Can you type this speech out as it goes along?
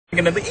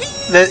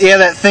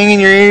That thing in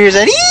your ears.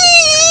 That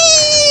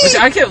Which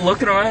I kept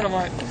looking around. I'm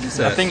like, what is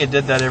that? I think it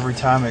did that every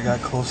time it got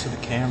close to the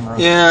camera.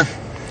 Yeah.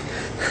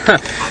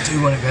 I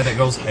do want a guy that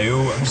goes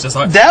hell. I was just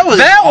like, That was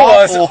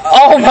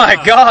oh my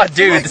god,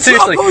 dude.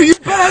 Seriously. oh, you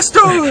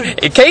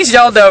bastard! In case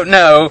y'all don't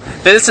know,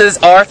 this is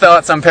our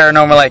thoughts on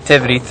Paranormal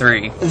Activity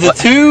 3. The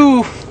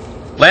two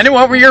Landon,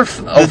 what were your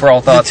overall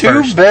thoughts The two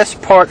first?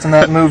 best parts in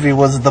that movie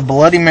was the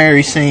Bloody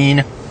Mary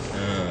scene.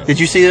 Did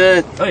you see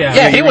that? Oh yeah.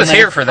 Yeah, he was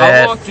here for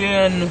that. I walked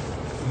in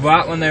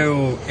right when they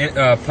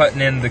were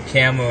putting in the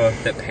camera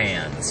that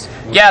pans.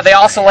 Yeah, the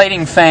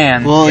oscillating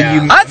fan. Well,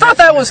 Yeah. I thought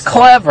that was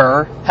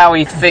clever how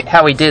he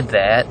did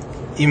that.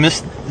 you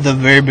missed the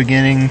very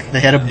beginning. They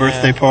had a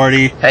birthday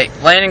party. Hey,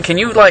 Landon, can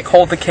you like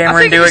hold the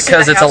camera and do it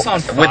because it's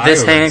with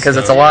this hand because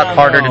it's a lot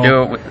harder to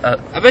do it with.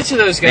 I bet you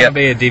there's gonna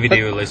be a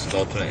DVD release with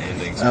alternate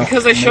endings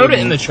because they showed it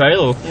in the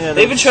trailer. Yeah,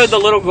 they even showed the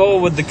little girl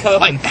with the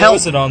cup Like, and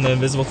throws it on the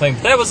invisible thing.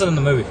 But that wasn't in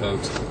the movie,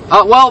 folks.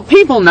 Well,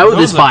 people know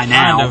this Those by are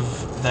now. kind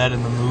of that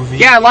in the movie.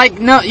 Yeah, like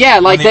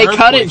they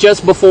cut it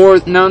just before.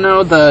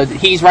 No,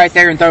 he's right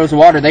there and throws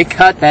water. They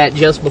cut that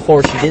just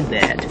before she did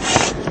that.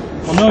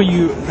 Well,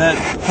 no,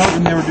 that part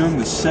when they were doing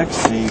the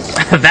sex tapes.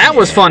 That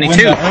was funny when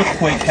too. The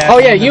earthquake happened. Oh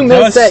yeah, you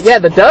missed that. Yeah,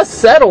 the dust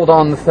settled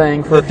on the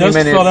thing for a few dust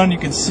minutes. fell down. You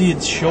could see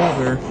its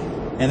shoulder,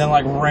 and then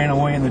like ran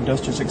away, and the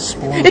dust just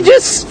exploded. It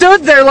just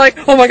stood there like,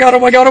 oh my god, oh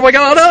my god, oh my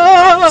god.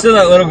 Ah! See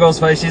that little girl's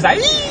face? She's like,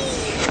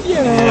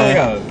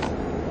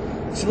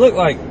 yeah. She looked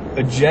like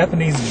a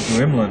Japanese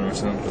gremlin or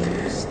something.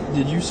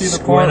 Did you see the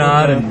Squint part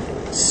eyed when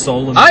and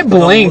sullen? I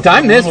blinked.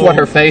 I missed what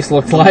her face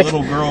looked the like.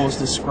 little girl was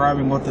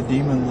describing what the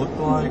demon looked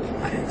like.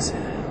 I didn't see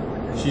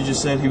that. She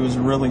just said he was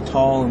really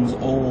tall and was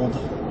old.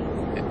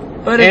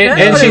 But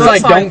And she's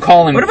like, don't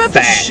call him what about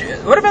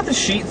fat. what about the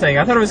sheet thing?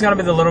 I thought it was gonna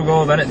be the little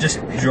girl, then it just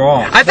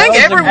dropped. I think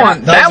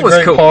everyone that was a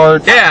great cool.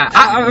 part. Yeah,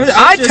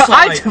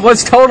 I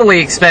was totally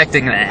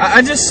expecting that.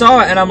 I just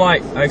saw it and I'm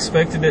like, I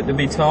expected it to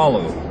be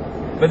taller.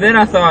 But then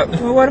I thought,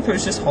 well, what if it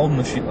was just holding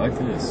the sheet like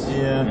this?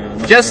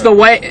 Yeah. Just the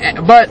way,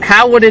 but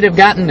how would it have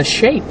gotten the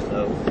shape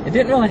though? It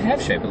didn't really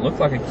have shape. It looked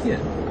like a kid.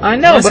 I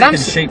know, Unless but it I'm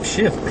can shape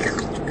shift.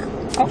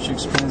 Which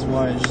explains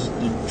why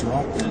it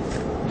dropped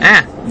it.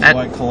 that,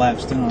 Why it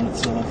collapsed in on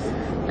itself.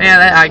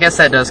 yeah. I guess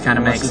that does kind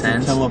of make Unless it's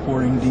sense. a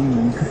teleporting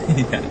demon.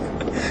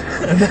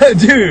 Yeah.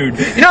 Dude,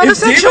 You know, if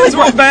this actually demons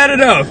weren't bad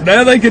enough,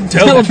 now they can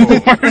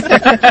teleport.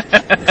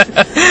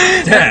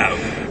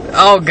 Damn.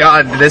 Oh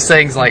god, this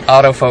thing's like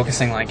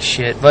auto-focusing like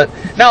shit. But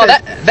no,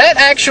 that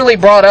actually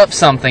brought up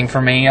something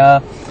for me.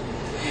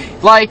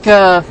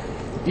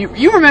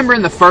 You remember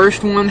in the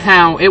first one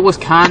how it was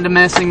kind of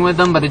messing with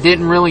them, but it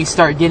didn't really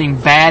start getting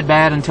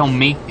bad until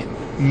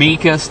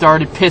Mika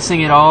started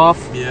pissing it off.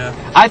 Yeah.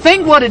 I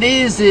think what it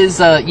is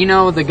you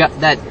know, the guy,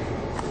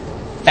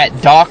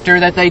 that doctor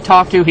that they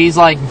talk to, he's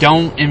like,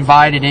 don't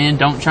invite it in,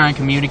 don't try and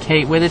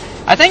communicate with it.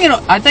 I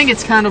think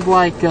it's kind of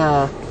like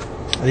Are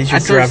these your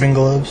driving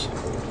gloves?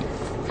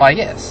 I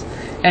guess.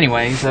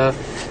 Anyways,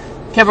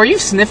 Kev, are you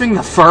sniffing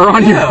the fur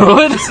on your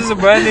hood? This is a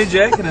brand new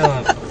jacket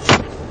on.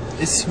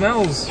 It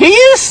smells He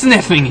is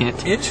sniffing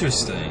it.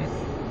 interesting.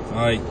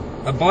 I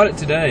bought it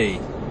today.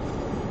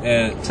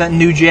 It's that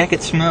new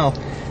jacket smell.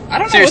 I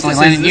don't know Seriously, what this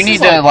Landon, is. you This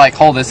need is to like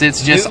hold this. It's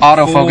just beautiful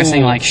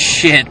auto-focusing like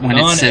shit when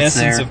it sits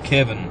non-essence there. of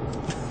Kevin.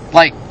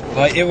 Like,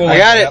 It will I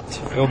got it.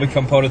 adapt. It will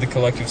become part of the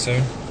collective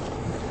soon.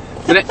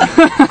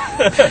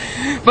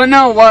 but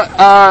no, what?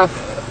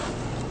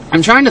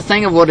 I'm trying to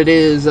think of what it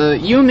is.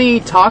 You and me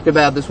talked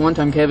about this one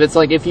time, Kev. It's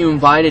like if you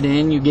invite it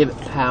in, you give it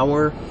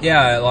power.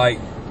 Yeah, like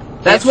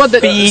That's what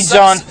the Feeds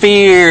on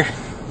fear.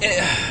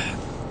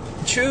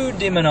 true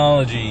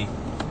demonology.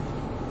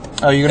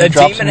 Oh, you're gonna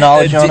drop some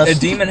knowledge on us? A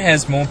demon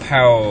has more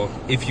power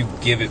if you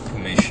give it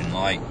permission.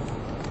 Like,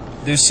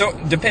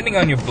 depending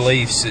on your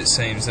beliefs, it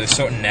seems there's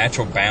certain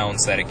natural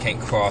bounds that it can't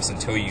cross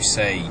until you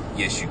say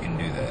yes, you can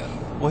do that.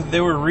 Well, they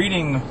were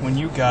reading, when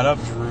you got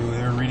up, Drew,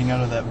 they were reading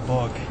out of that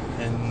book,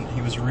 and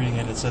he was reading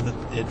it. It said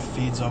that it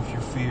feeds off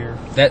your fear.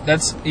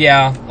 That's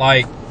yeah,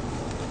 like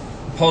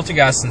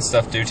poltergeists and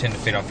stuff do tend to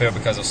feed on fear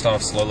because they'll start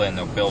off slowly and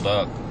they'll build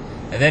up,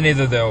 and then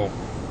either they'll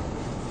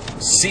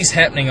cease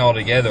happening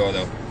altogether or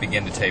they'll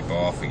begin to taper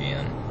off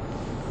again.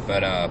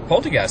 But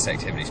poltergeist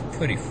activity is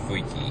pretty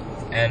freaky,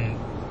 and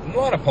a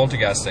lot of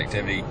poltergeist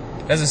activity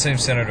doesn't seem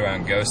centered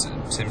around ghosts.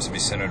 It seems to be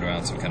centered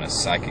around some kind of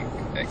psychic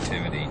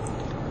activity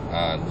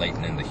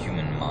latent in the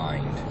human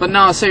mind. But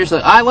no, seriously,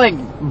 I like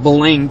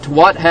blinked.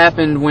 What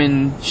happened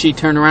when she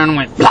turned around and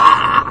went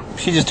blah?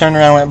 She just turned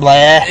around and went blah.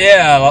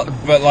 Yeah,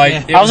 but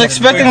like I was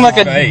expecting like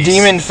a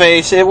demon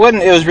face. It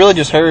wasn't. It was really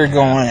just her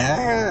going.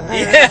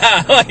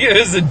 Yeah, like it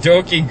was a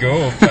dorky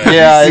girl face.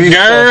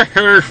 Yeah,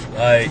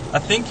 Like I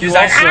think you he's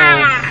like,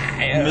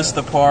 also missed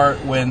the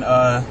part when,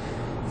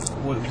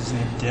 what was his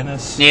name,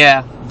 Dennis?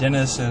 Yeah.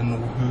 Dennis and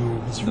who?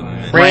 His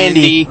friend?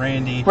 Randy.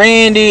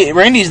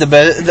 Randy's the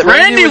best.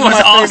 Randy was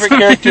my awesome.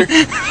 favorite character.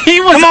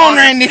 Come on,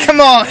 Randy, come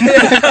on.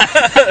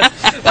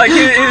 like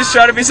he was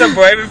trying to be so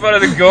brave in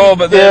front of the girl,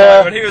 but then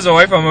like, when he was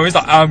away from him, he's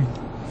like, I'm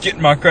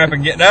getting my crap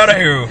and getting out of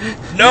here.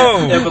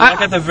 No. Yeah, but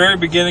like at the very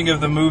beginning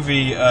of the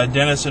movie,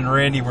 Dennis and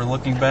Randy were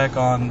looking back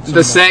on some The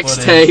of sex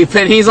footage. tape,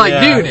 and he's like,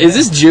 Yeah. dude, is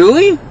this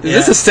Julie? Is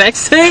this a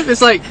sex tape?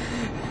 It's like,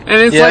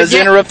 and it's Yeah, like, it was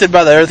interrupted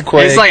by the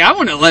earthquake. it's like, I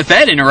wouldn't let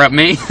that interrupt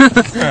me.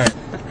 Right.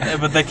 Yeah,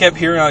 but they kept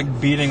hearing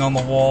like beating on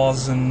the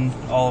walls and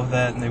all of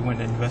that, and they went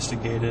and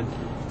investigated.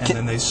 And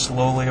then they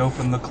slowly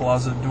opened the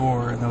closet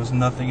door, and there was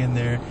nothing in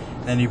there.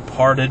 And he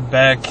parted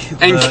back.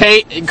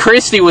 And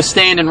Christy was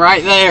standing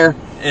right there,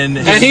 and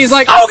he's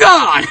like, oh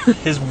god!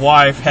 his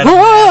wife had a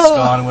mask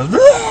on and was.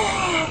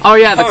 Oh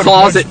yeah, the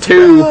closet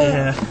too.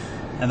 Yeah.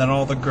 And then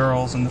all the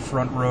girls in the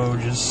front row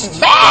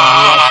just.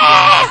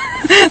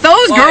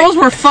 Those girls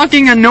were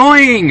fucking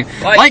annoying.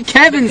 Like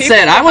Kevin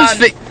said, I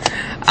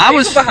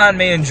was behind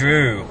me and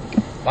Drew,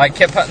 like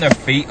kept putting their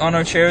feet on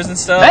our chairs and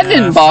stuff. That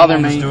didn't bother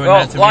someone was me. doing Well,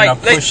 that to me, like and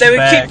I they pushed would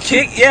back.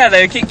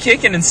 they would keep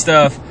kicking and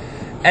stuff,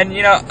 and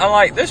you know, I'm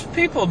like, there's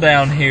people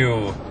down here,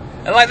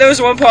 and like there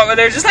was one part where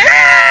they were just like,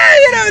 ah,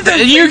 you know,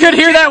 You could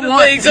hear that one.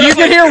 things, and I You was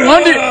could like, hear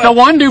one dude, "Ugh." the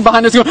one dude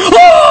behind us going,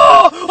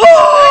 oh, The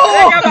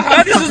guy oh.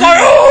 behind us was like,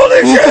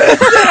 holy shit,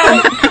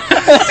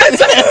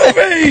 it's a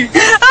movie.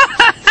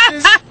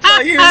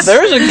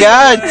 There's a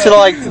guy to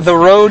like the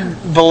road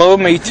below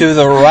me to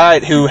the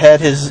right who had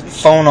his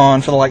phone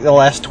on for like the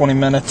last 20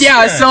 minutes. Yeah,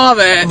 I saw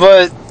that.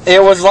 But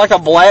it was like a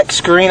black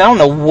screen. I don't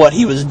know what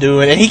he was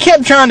doing. And he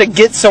kept trying to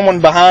get someone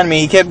behind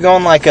me. He kept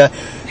going like a,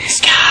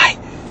 sky,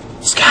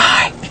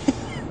 sky,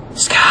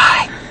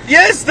 sky,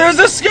 Yes, there's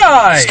a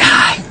sky.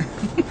 sky,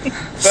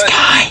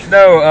 sky,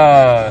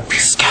 No,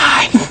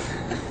 sky.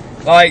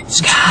 like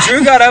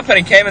Drew got up and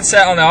he came and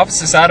sat on the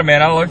opposite side of me,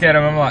 and I look at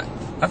him, I'm like,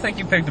 I think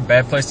you picked a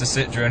bad place to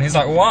sit, Drew. And he's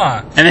like,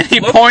 why? And then he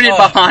Look pointed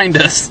up. behind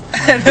us.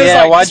 And there's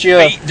Yeah, like why'd his you-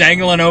 feet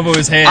dangling over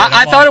his head.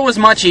 I thought it was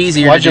much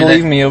easier. Why'd to you do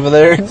leave that. me over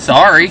there?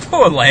 Sorry.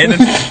 Poor Landon.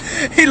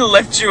 He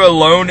left you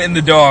alone in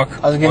the dark.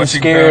 I was getting watching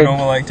scared.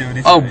 Paranormal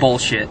Activity. Oh 3.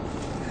 bullshit.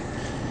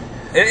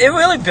 It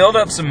really built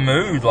up some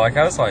mood. Like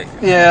I was like,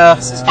 Yeah.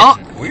 this is Oh.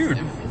 getting weird.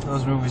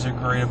 Those movies are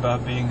great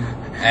about being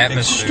Atmosphere.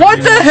 extremely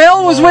What the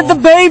hell was with the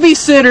low.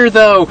 babysitter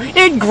though?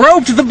 It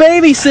groped the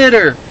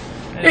babysitter.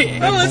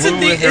 It Oh, it's a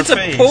blew in her it's a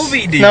face.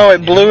 povey deal. No,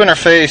 it blew in her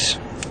face.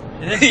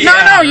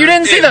 No, you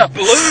didn't see it the.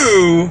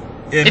 blew.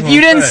 in If her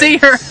you didn't face. see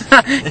her,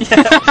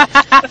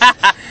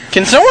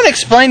 Can someone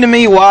explain to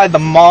me why the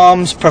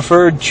mom's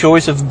preferred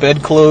choice of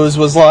bedclothes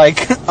was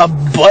like a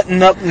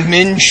button-up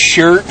men's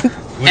shirt?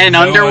 With and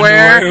no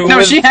underwear. No,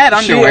 With- she had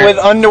underwear. With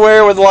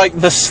underwear with like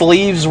the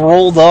sleeves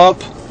rolled up.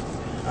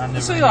 I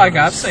never See, like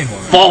I've seen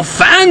women. for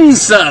fan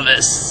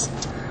service.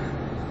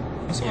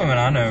 Most women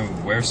I know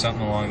wear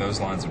something along those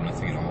lines of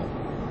nothing at all.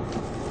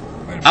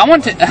 Wait a minute, I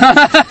want what? to.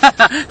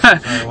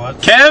 Sorry,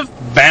 what? Kev,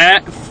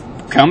 back.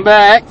 Come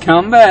back.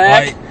 Come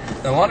back.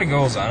 Like a lot of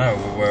girls I know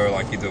will wear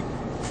like either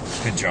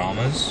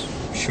pajamas,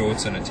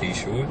 shorts, and a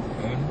t-shirt.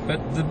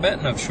 But the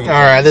button-up shorts.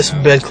 Alright, this you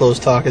know, bedclothes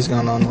talk has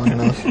gone on long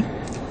enough.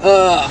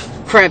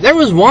 Crap. There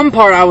was one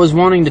part I was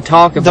wanting to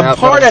talk The about.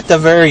 part but- at the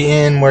very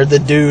end where the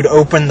dude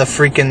opened the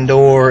freaking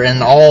door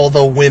and all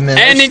the women...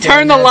 and were he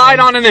turned the staring at light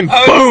him. on, and then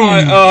I boom!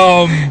 was like,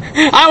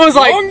 I was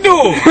like, wrong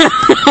door.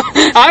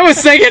 I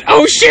was thinking,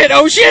 oh shit,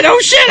 oh shit, oh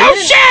shit, oh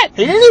shit!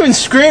 He didn't even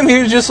scream,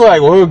 he was just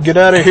like, whoa, get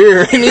out of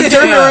here. And he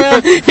turned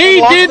around. He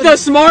locked did the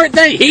smart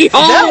thing. He That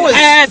hauled was-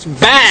 ass It's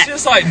back.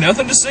 just like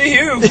nothing to see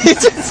here.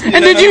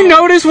 And did you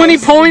notice when he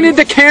pointed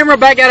the camera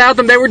back at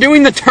them, they were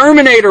doing the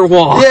Terminator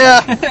walk?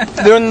 Yeah,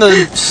 doing the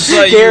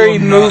like scary you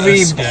will not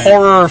movie escape.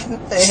 horror.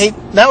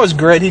 That was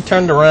great. He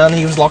turned around,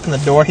 he was locking the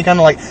door. He kind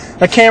of like,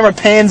 the camera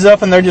pans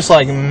up and they're just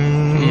like,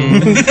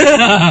 And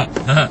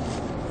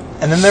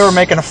then they were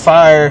making a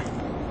fire.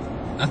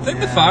 I think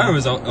the fire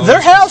was.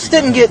 Their house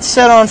didn't get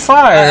set on I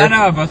fire.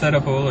 know, I brought that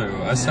up earlier.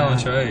 I was telling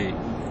Trey.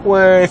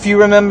 Where, if you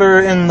remember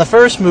in the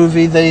first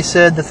movie, they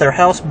said that their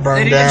house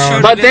burned They didn't show down.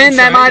 it. But in then the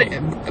that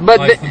trailer. might, but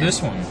Like th- for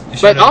this one. It but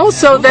showed up.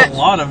 also There's that a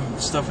lot of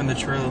stuff in the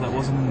trailer that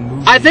wasn't in the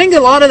movie. I think a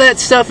lot of that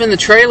stuff in the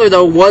trailer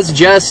though was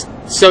just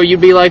so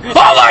you'd be like, oh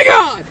my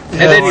god, and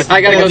then like,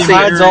 I gotta go Bloody see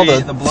Mary- it. all the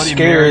the Bloody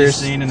Mary scares.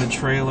 scene in the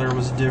trailer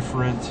was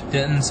different.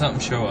 Didn't something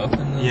show up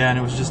in the? Yeah, and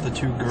it was just the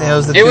two girls. Yeah, it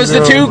was the It was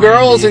the two girls.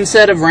 girls Randy.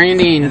 instead of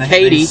Randy and and they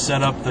Katie.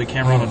 set up the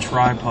camera on a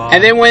tripod.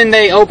 And then when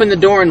they opened the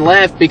door and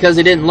left because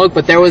they didn't look,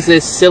 but there was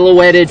this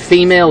silhouetted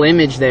female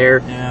image there.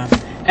 yeah,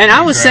 And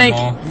I was saying,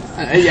 Grandma.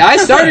 I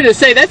started to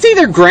say, that's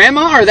either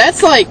grandma or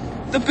that's like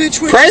The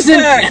bitch witch present.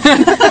 is back.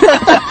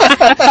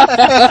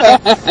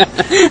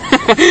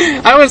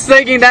 I was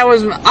thinking that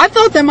was, I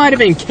thought that might have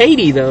been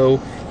Katie though.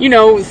 You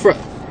know,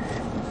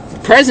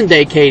 present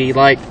day Katie,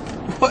 like.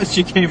 what?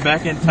 She came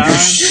back in time.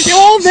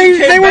 Well, they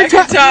Came were. back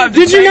in time to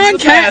Did you change not the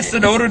catch? past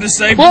in order to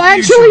save Well,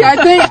 the future?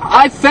 actually,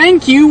 I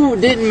think you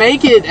didn't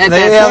make it at They,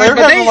 that yeah, point. they were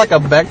but having like a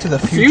Back to the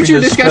future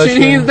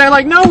discussion. They're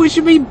like, no, it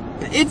should be.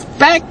 It's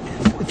back.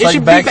 It's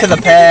like back to the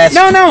past.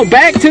 No,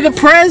 back to the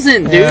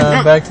present, dude. Yeah,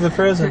 No. back to the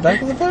present. Back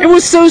to the present. It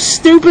was so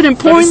stupid and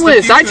it's the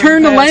pointless. I future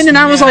turned to and past, Landon and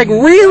I was yeah. like,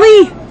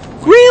 really?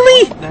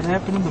 Really? That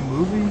happened in the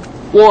movie?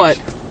 What?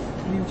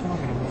 What are you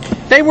talking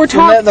about? They were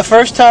talking, The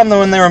first time though,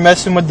 when they were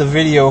messing with the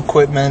video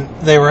equipment,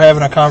 they were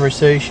having a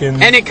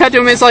conversation. and it cut to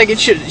him. It's like it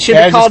should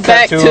Yeah, be called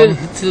just cut back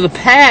to to the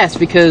past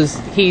because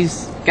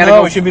he's got to no,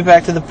 go. we should be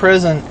back to the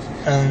present.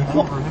 I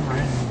don't remember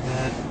any of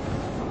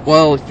that.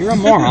 Well, you're a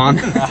moron.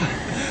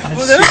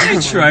 Well, there were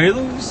any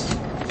trailers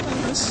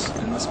in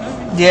this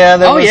movie. Yeah,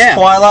 there Oh, was yeah.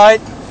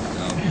 Twilight,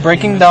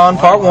 Breaking Dawn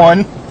Part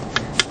 1.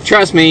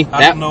 Trust me,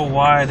 I don't know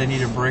why they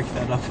need to break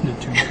that up into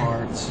 2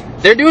 parts.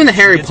 they're doing the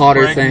Harry Gets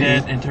Potter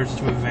pregnant thing. and turns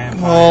into a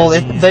vampire. Well,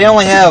 at the they end.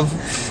 only have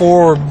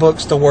 4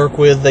 books to work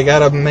with. They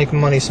gotta make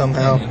money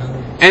somehow.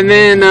 And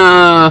then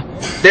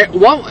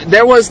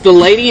there was the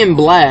Lady in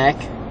Black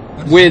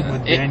with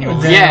Daniel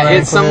yeah,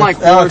 Radcliffe. it's some like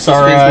That horror looks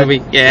suspense alright.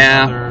 movie.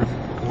 Yeah. Another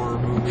horror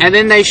movie. And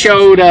then they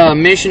showed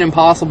Mission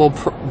Impossible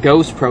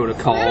Ghost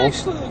Protocol.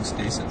 Actually looks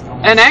decent.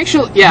 And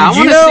actually, yeah, I Did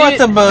you want to know see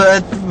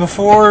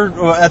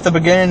it. at the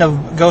beginning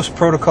of Ghost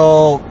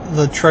Protocol,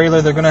 the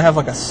trailer, they're gonna have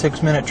like a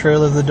 6-minute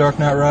trailer of The Dark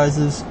Knight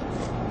Rises?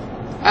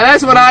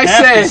 That's what I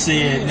have to said.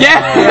 see it.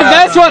 Yeah,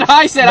 that's what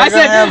I said. I They're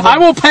gonna said have I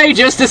will pay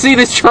just to see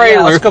this Yeah,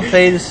 trailer. let's go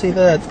pay to see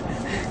that.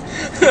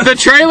 The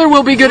trailer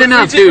will be good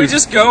enough, We dude.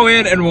 just go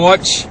in and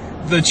watch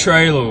the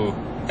trailer,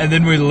 and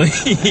then we leave.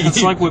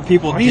 It's like what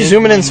people. Why are you did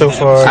zooming in when so the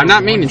far? episode I'm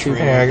not 1 meaning to.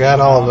 trailer Yeah, I got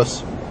came all of out.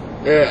 us.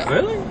 Yeah.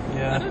 Really?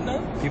 Yeah. I didn't know.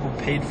 People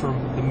paid for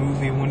the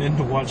movie, went in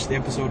to watch the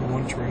episode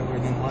 1 trailer,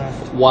 and then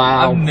left.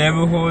 Wow. I've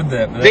never heard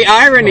that. but The that's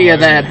irony of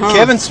that, hilarious. huh?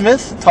 Kevin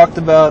Smith talked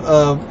about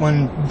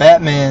when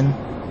Batman,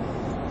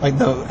 like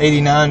the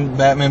 '89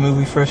 Batman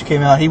movie first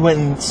came out, he went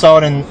and saw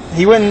it,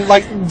 he went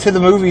like to the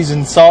movies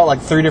and saw it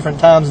like 3 different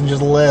times and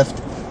just left.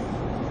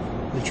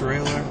 The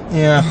trailer.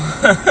 Yeah.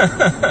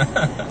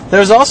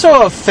 There's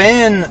also a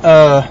fan.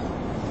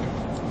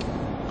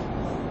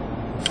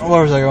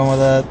 Where was I going with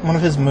that? One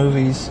of his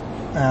movies.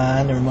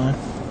 Never mind.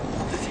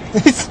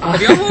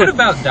 Have y'all heard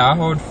about Die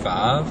Hard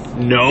 5?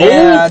 No.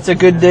 Yeah, it's a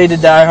good day to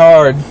die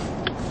hard.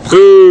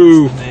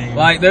 Boo. Name.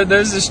 Like,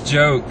 there's this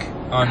joke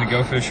on the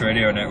Go Fish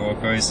Radio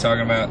Network where he's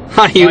talking about...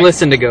 How do you like-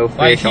 listen to Go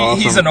Like, Fish?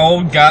 Awesome. he's an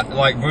old guy,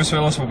 like, Bruce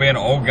Willis will be an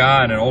old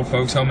guy in an old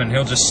folks home, and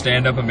he'll just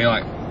stand up and be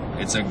like,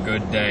 "It's a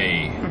good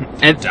day.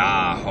 And-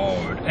 Die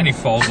hard." And he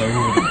falls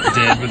over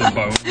dead with a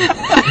bone.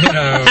 You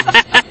know.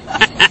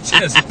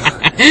 Just...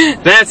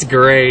 That's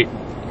great.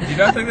 You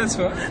don't think that's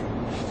fun?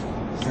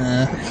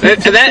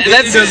 That's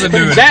doesn't do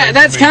it.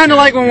 that's kind of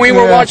like when we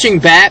were Yeah. watching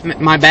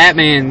my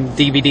Batman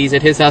DVDs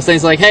at his house. And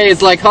he's like, "Hey,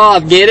 it's like, oh,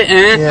 get it?"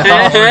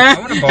 Yeah. I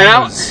wanna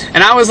borrow those.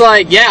 And I was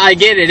like, "Yeah, I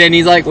get it." And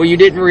he's like, "Well, you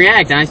didn't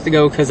react." And I used to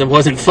go because it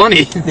wasn't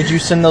funny. Did you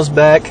send those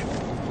back?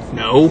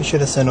 No. You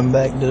should have sent them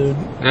back, dude.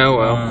 Oh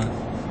well.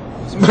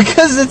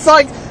 Because it's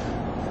like,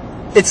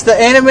 it's the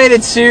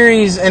animated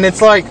series, and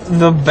it's like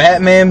the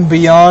Batman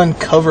Beyond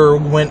cover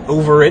went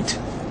over it.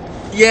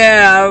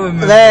 Yeah, I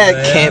remember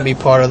That can't be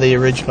part of the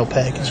original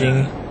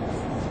packaging.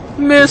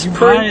 Miss Did you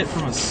buy Prig. it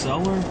from a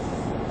seller?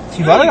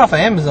 You bought it off of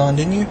Amazon,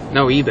 didn't you?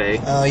 No, eBay.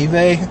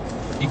 eBay. You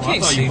Oh, I can't thought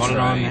you see bought it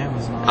on right.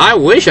 Amazon. I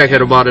wish I could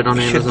have bought it on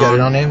You should have got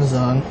it Amazon. on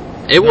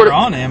Amazon. It would. They're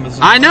on Amazon.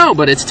 I know,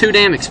 but it's too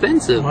damn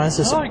expensive. Why is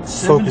this They're like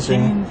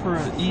focusing? $17 for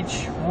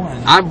each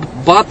one. I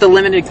bought the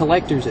limited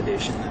collector's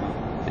edition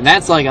though, and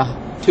that's like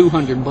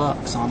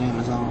 $200 on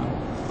Amazon.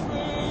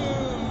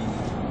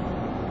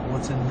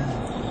 What's in that?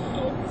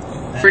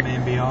 For-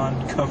 Batman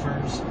Beyond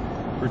covers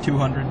for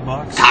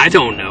 $200. I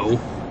don't know.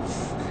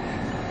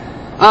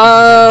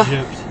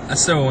 Gypped. I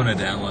still want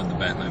to download the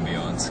Batman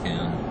Beyond skin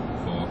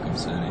for Arkham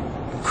City.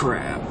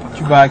 Crap.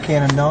 Did you buy a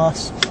can of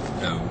NOS?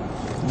 No.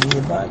 You need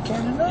to buy a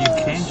can of NOS.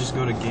 You can just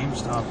go to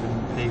GameStop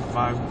and pay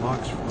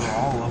 $5 for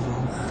all of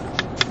them.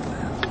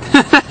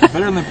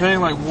 Better than paying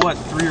like what,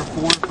 3 or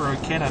 4 for a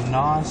can of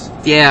NOS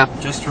Yeah.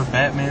 just for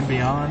Batman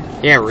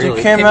Beyond. Yeah, It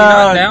really. came Can you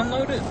not out.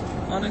 download it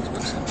on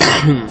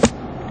Xbox?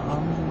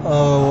 Oh,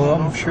 I don't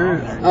know I'm if sure.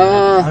 they're on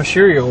there. I'm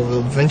sure you'll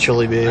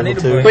eventually be I able need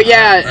to to. buy- But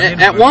yeah, I need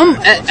to at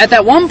buy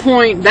that one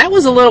point, that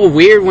was a little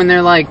weird when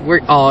they're like,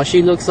 "Oh,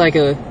 she looks like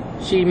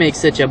she makes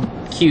such a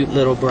cute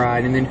little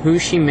bride," and then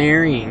who's she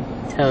marrying?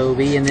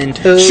 Toby, and then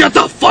shut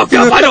the fuck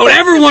up! I don't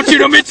ever want you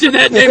to mention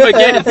that name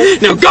again.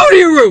 Now go to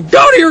your room.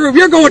 Go to your room.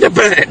 You're going to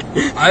bed.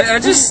 I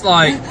just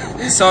like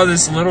saw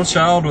this little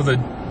child with a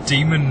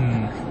demon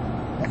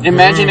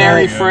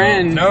Imaginary girl,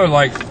 friend. No,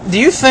 like Do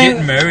you think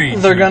Getting married.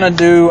 they're gonna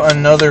do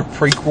another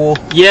prequel?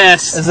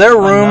 Yes. Is there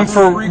room Another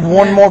for prequel?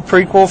 one more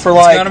prequel for it's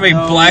like? gonna be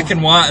No. black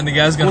and white, and the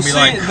guy's gonna be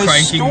like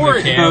cranking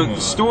the camera. The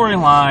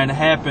storyline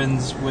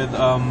happens with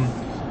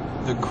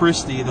the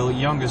Christie, the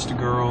youngest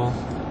girl.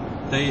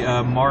 They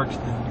marked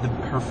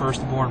her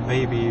firstborn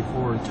baby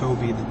for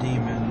Toby the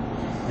demon,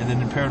 and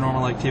then in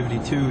Paranormal Activity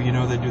 2, you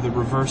know, they do the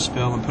reverse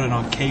spell and put it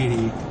on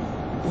Katie.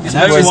 And These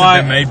that's movies why.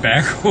 have been made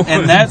backwards.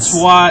 And that's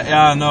why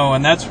I know,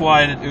 and that's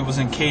why it was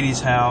in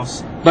Katie's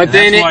house. But And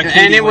then that's why it-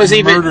 Katie and it was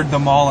even- murdered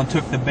them all and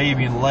took the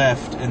baby and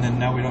left, and then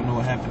now we don't know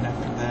what happened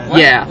after that. What-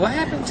 Yeah. What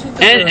happened to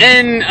the?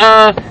 And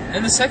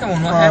in the second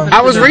one, what happened? I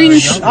to was the reading-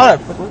 young-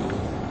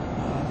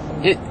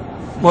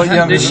 What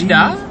Did she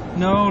die?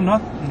 No.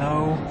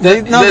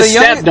 The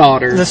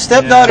stepdaughter. The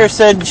stepdaughter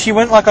said she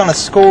went like on a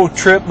school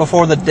trip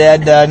before the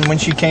dad died, and when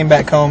she came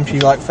back home, she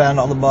like found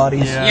all the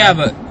bodies. Yeah,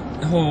 but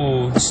the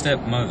whole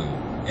stepmother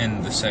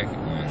in the second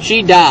one.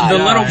 She died. The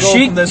little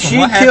girl from this one,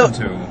 what happened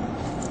to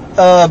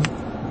her?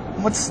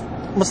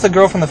 What's the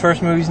girl from the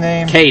first movie's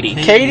name? Katie.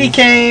 Katie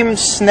came,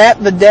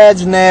 snapped the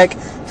dad's neck,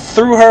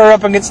 threw her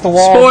up against the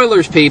wall.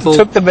 Spoilers, people.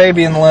 Took the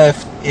baby and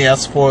left. Yeah,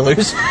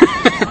 spoilers.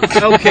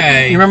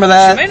 Okay. You remember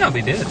that? She may not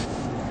be dead.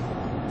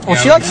 Well,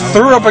 she like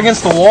threw her up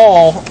against the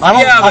wall.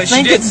 I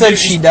think it said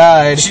she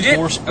died. She did.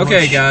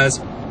 Okay,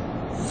 guys.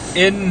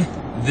 In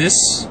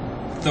this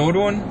third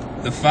one,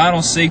 the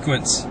final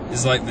sequence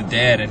is like the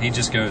dad, and he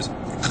just goes.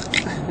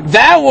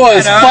 That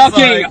was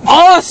fucking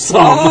awesome!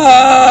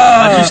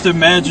 I just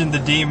imagined the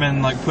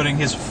demon like putting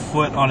his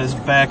foot on his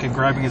back and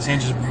grabbing his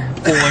hand, just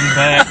pulling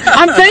back.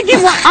 I'm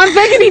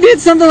thinking he did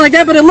something like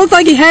that, but it looked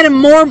like he had him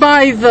more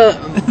by the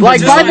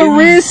the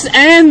wrist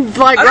and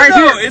like I right don't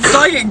know, here. it's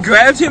like it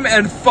grabbed him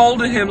and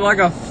folded him like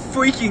a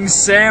freaking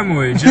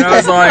sandwich, and I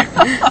was like,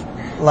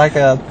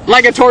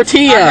 like a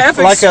tortilla. I half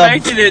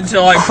expected it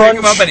to like pick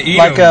him up and eat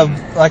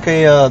him. Like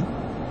a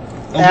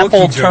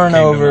apple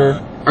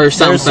turnover. Or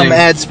something. There's some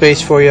ad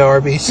space for you,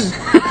 Arby's.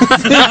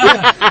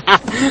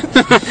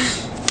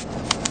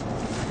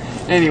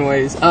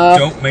 Anyways,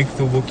 don't make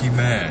the Wookiee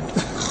mad.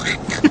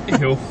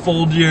 He'll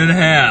fold you in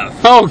half.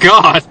 Oh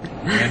God!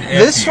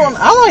 This one,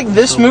 I like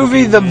this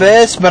movie the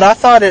best, but I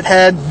thought it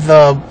had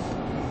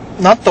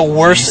not the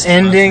worst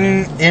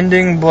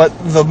ending, but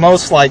the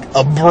most like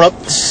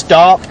abrupt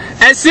stop.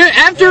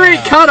 After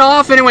it cut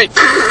off and it went,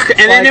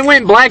 and then it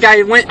went black.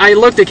 I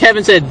looked at Kevin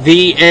and said,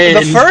 "The end."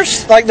 The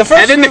first, and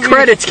then movie, the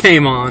credits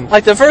came on.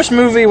 Like the first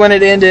movie when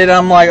it ended,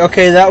 I'm like,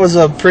 okay, that was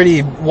a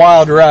pretty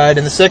wild ride.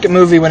 And the second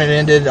movie when it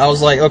ended, I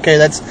was like, okay,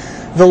 that's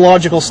the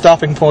logical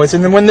stopping points.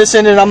 And then when this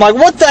ended, I'm like,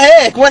 what the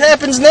heck? What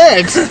happens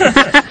next?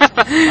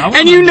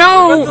 And you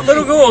know, what about the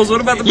little girls?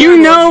 What about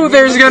the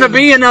there's gonna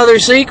be another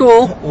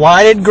sequel.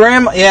 Why did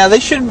Grandma? Yeah, they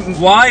should.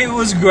 Why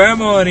was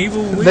Grandma an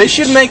evil witch? They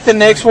should make the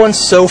next one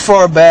so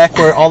far back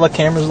where all the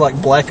cameras are like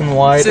black and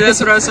white. See, that's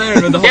what I was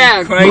saying with the whole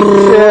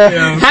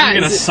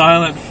in a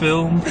silent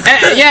film.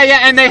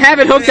 And they have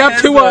it hooked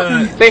up to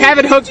a. They have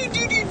it hooked.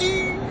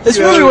 This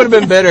movie would have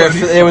been better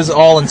if it was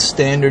all in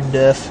standard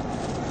def.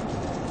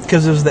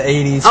 Because it was the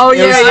 80s. Oh,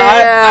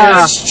 yeah,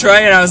 I was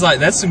trying, I was like,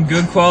 that's some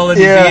good quality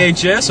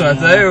VHS right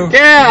there.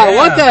 Yeah,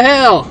 what the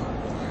hell?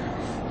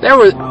 There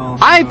was.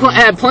 I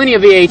had plenty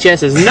of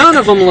VHSs. None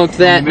of them looked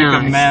that nice.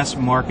 nice. Make a mass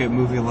market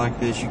movie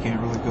like this, you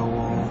can't really go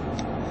all.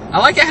 I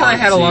like how they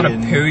had a lot of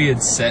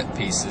period set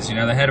pieces. You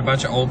know, they had a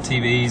bunch of old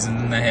TVs, and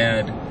then they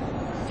had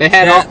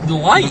the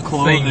light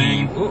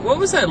thingy. What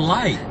was that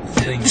light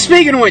thing?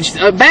 Speaking of which,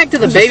 back to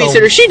the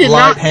babysitter. She did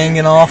not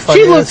hanging off.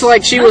 She looked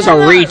like she was a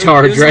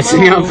retard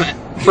dressing up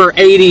for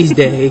 80s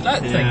day.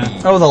 That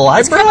thingy. Oh, the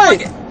light.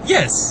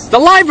 Yes. The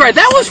light bright.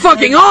 That was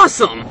fucking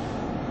awesome.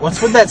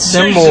 What's with that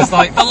symbol? She's just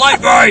like the light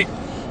bright.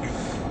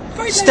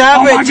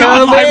 Stop it,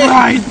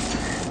 Toby!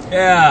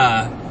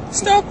 Yeah.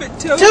 Stop it,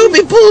 Toby.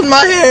 Toby pulled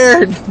my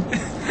hair.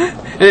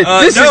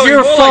 This is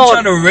your fault. fault.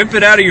 Like trying to rip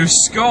it out of your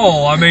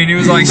skull. I mean, he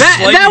was like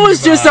that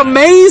was just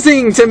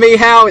amazing to me.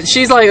 How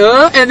she's like,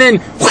 and then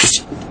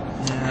whoosh.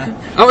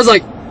 I was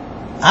like,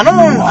 I don't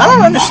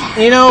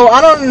understand. You know,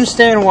 I don't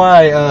understand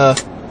why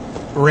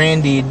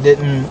Randy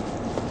didn't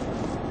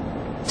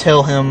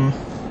tell him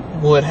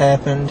what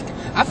happened.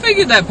 I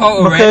figured that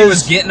part where Randy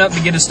was getting up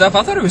to get his stuff,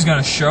 I thought he was going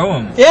to show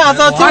him. Yeah, I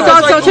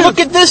thought so too. Look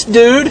at this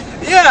dude.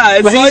 Yeah,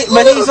 it's but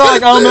he's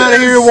like, I'm out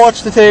of here to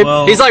watch the tape.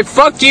 Well, he's like,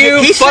 fuck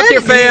you, fuck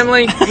your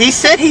family. He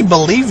said he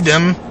believed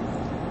him.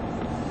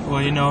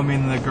 Well, you know, I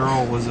mean, the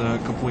girl was a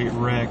complete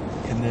wreck,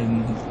 and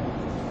then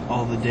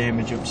all the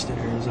damage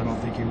upstairs. I don't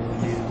think he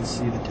really needed to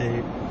see the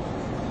tape.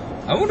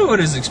 I wonder what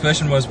his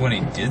expression was when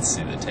he did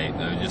see the tape,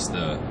 though. Just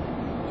the...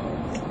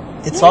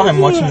 It saw him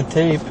watching the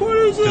tape. What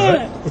is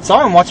that? It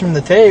saw him watching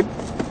the tape.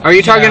 Are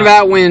you talking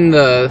about when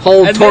the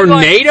whole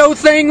tornado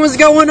thing was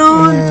going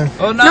on? Yeah.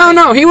 Oh,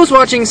 no, he was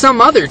watching some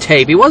other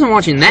tape. He wasn't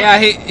watching that. Yeah,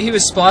 he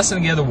was splicing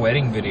together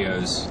wedding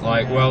videos.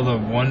 Like, well, the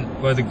one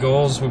where the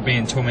girls were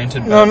being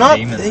tormented by the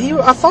demons.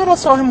 I thought I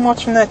saw him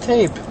watching that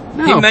tape.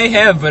 No. He may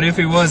have, but if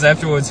he was,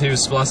 afterwards he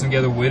was splicing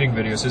together wedding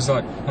videos. It's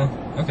like, huh,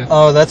 okay.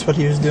 Oh, that's what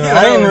he was doing.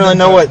 I didn't really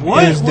know what he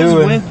was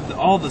doing. With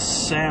all the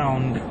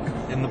sound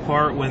in the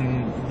part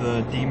when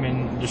the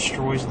demon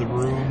destroys the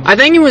room? I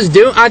think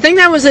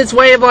that was its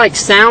way of like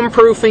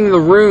soundproofing the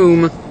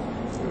room,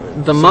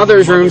 the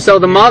mother's room, so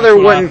the mother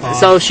wouldn't,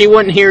 so she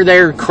wouldn't hear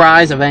their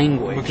cries of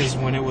anguish. Because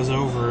when it was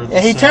over,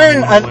 he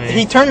turned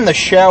the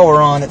shower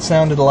on. It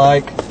sounded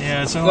like.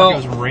 Yeah, it sounded like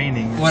it was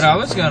raining. What I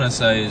was gonna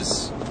say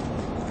is.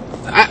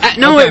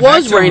 No, it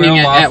was raining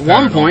at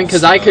one point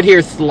because I could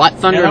hear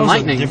thunder and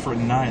lightning. That was a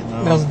different night,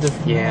 though. That was a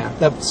different. Yeah.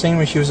 That scene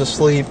when she was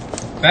asleep.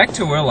 Back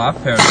to real life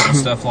paranormal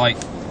stuff, like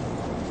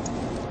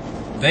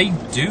they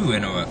do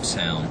interrupt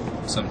sound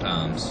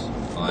sometimes.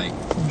 Like,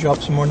 Drop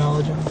some more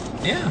knowledge on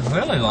it. yeah,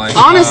 really. Like,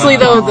 Honestly,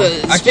 though,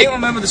 I can't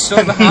remember the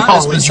story behind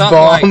this, but Knowledge something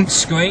bomb. like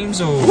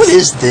screams or. What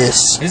is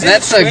this? Is it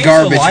That's a screams or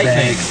garbage lightning?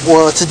 bag.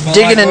 Well, it's But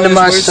digging like, into when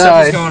my weird stuff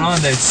was side. going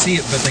on, they'd see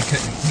it, but they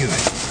couldn't hear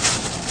it.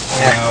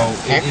 You know,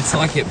 it's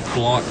like it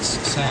blocks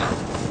sound.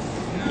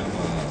 You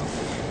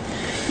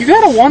know, You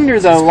gotta wonder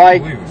though,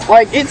 like weird.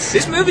 it's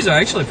these movies are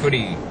actually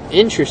pretty.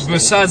 interesting.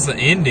 Besides the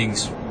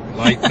endings,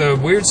 like the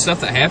weird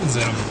stuff that happens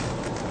in them,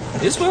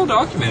 it's well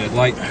documented.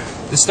 Like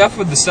the stuff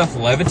with the stuff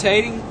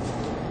levitating.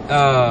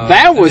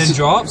 That was- and then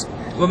drops.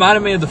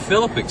 Reminded me of the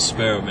Philip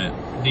experiment.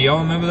 Do y'all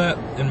remember that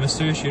in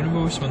Mysterious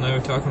Universe when they were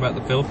talking about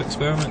the Philip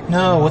experiment?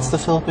 No, what's the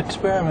Philip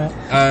experiment?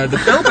 The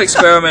Philip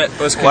experiment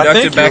was Well, I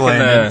conducted think back you in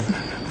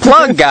the.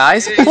 Plug,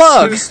 guys,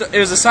 plug. It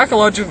was a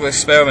psychological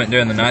experiment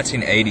during the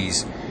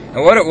 1980s,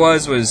 and what it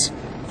was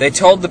they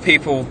told the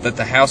people that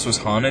the house was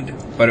haunted,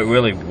 but it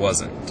really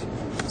wasn't.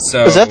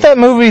 So Is that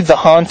movie, The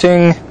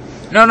Haunting,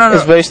 No.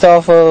 is based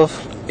off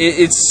of?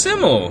 It's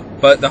similar,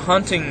 but the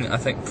haunting I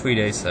think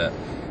predates that.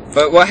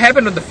 But what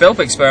happened with the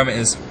Philip experiment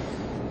is,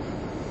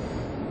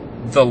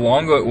 the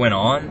longer it went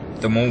on,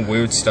 the more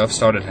weird stuff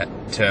started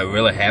to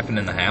really happen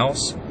in the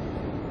house,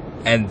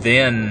 and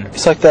then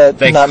It's like that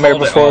they Nightmare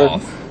called Before it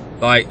off.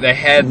 Like they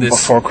had this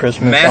Before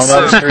Christmas. massive.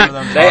 on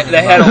that street.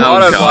 They had a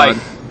lot of like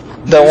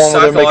That new one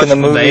where they're making the psychological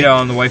movie. data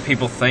on the way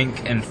people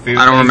think and feel.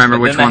 I don't things, remember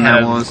but which then one they that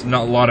had was.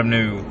 Not a lot of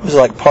new It was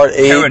like part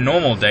 8.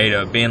 paranormal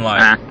data being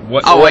like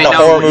what. Oh, wait, the no,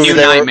 horror movie New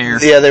they were-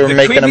 Nightmare. Yeah, they were the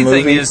making a creepy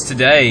movie. thing is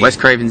today. Wes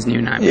Craven's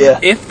New Nightmare. Yeah.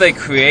 If they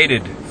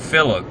created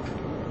Philip,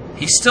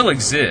 he still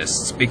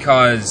exists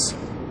because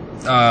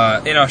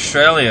in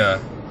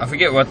Australia, I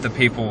forget what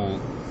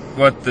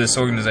this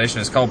organization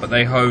is called, but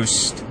they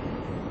host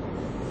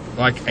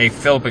like a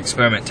Philip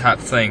experiment type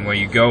thing where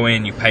you go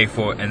in, you pay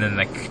for it, and then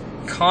they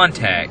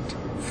contact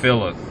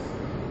Philip,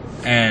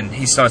 and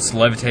he starts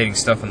levitating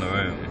stuff in the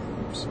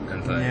rooms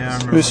and things. Yeah, I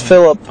remember Who's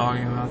Philip?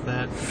 talking about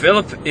that.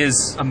 Philip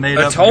is A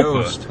made-up tulpa.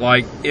 ghost.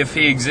 Like if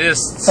he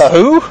exists,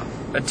 Who?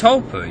 a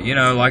tulpa. You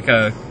know, like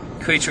a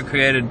creature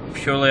created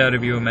purely out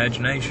of your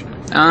imagination.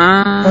 Do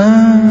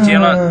you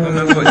not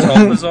remember what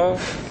tulpas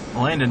are?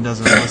 Landon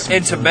doesn't listen.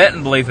 In to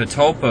Tibetan belief, a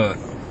tulpa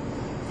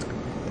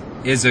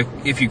is if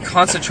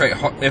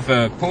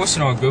a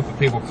person or a group of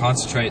people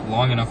concentrate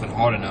long enough and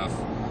hard enough,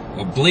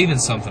 or believe in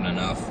something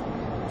enough,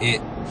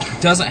 it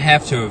doesn't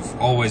have to have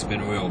always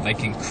been real. They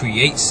can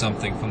create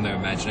something from their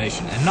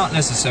imagination and not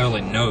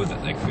necessarily know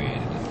that they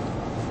created it.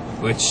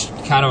 Which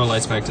kind of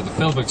relates back to the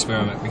Philip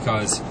experiment,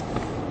 because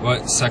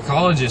what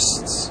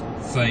psychologists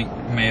think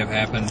may have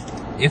happened,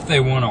 if they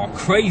weren't all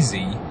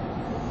crazy,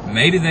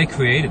 maybe they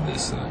created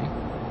this thing.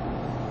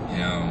 You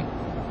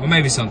know, or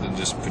maybe something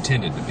just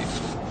pretended to be.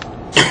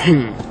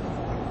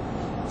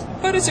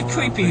 But it's a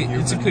creepy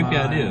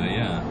idea,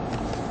 yeah.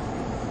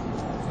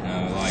 You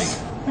know, like,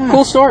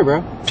 Cool story,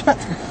 bro.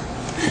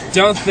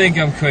 don't think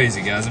I'm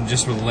crazy, guys. I'm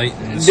just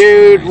relating this.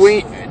 Dude,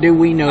 we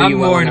know I'm you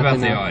well worried enough about to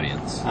the know.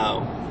 audience.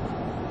 Oh.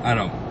 I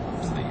don't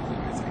believe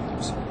everything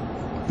I'm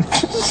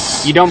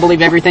saying. You don't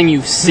believe everything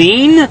you've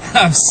seen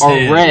I've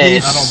said. or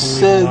read? I don't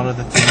believe a lot of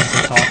the things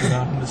they talk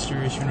about in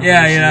Mysterious Universe.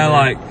 Yeah, you know,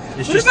 either. like,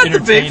 It's what just about the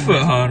entertainment.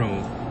 Bigfoot hunter?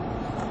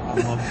 I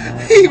love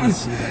that. He I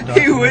see that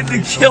He went to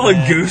documentary so kill a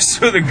bad. goose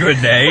with a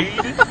grenade.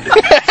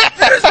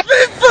 There's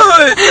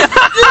Bigfoot!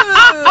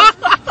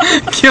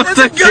 Killed There's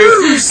a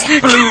goose!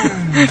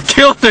 Boom!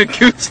 Killed the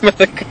goose with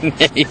a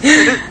grenade.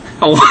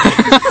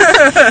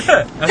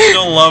 I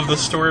still love the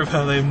story of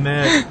how they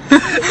met.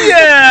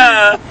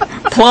 Yeah!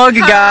 Plug,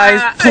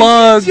 guys.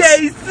 Plugs.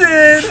 Jason!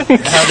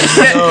 How did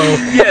you know?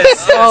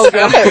 Yes! Oh,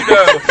 How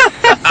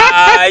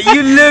do you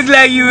know? You look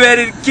like you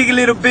ready to kick a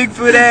little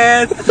Bigfoot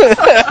ass.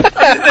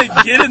 They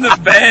get in the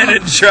van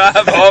and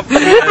drive off.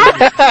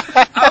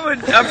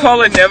 I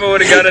probably never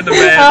would have got in the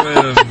van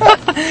with him.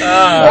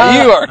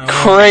 You are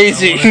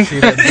crazy. I wanna see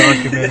that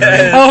documentary.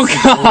 Yes. Oh,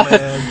 So God.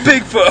 bad.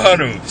 Bigfoot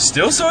hunter,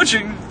 still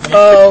searching.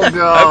 Oh, I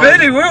God.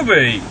 bet he will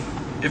be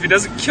if he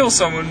doesn't kill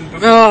someone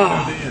before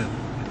Oh. the end.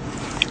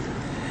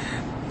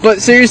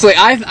 But seriously,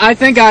 I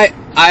think I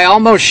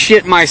almost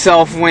shit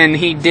myself when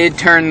he did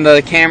turn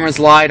the camera's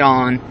light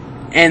on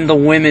and the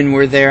women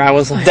were there. I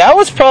was like, That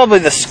was probably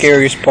the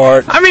scariest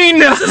part. I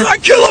mean, I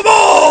kill them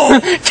all.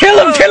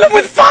 kill him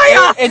with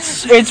fire!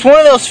 It's one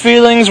of those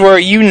feelings where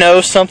you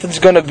know something's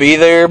gonna be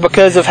there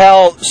because of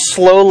how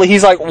slowly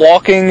he's like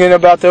walking and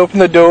about to open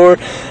the door.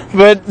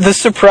 But the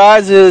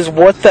surprise is,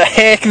 what the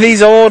heck,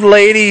 these old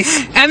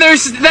ladies. And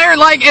they're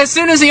like, as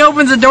soon as he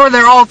opens the door,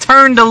 they're all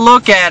turned to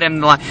look at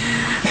him, like,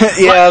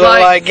 Yeah, they're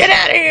Like- like, get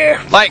out of here.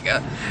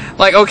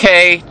 like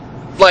okay,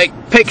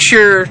 like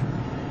picture.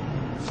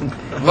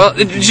 Well,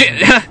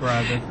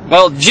 Private.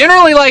 well,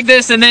 generally like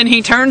this, and then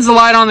he turns the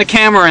light on the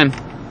camera and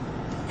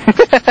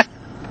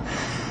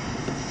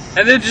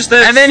And then just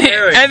that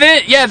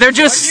staring. Yeah, they're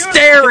just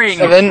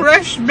staring. And then,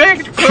 Fresh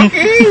baked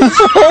cookies.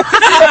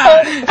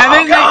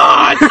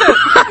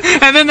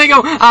 And then they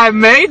go, I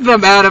made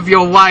them out of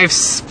your wife's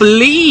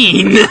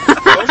spleen.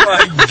 Oh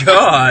my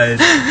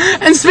god.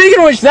 And speaking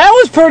of which,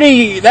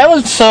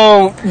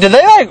 so, did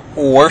they, like,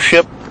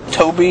 worship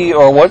Toby,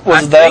 or what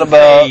was that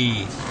about?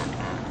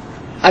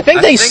 I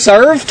think they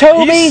served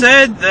Toby. He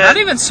said that Not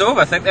even so,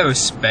 I think they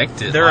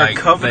respected. they're like,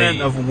 a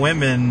covenant of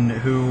women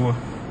who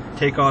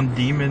take on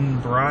demon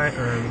bride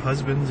or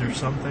husbands or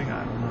something.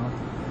 I don't know.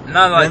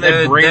 No, like Then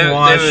they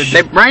brainwash.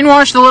 They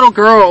brainwash the little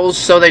girls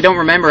so they don't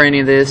remember any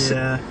of this.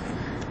 Yeah.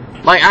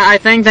 Like, I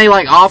think they,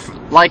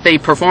 they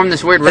perform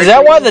this weird ritual. Is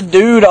that why the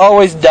dude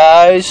always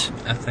dies?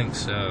 I think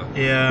so.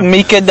 Yeah.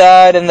 Mika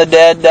died and the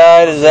dad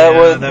died? Is that Yeah,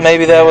 what,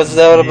 maybe that was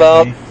that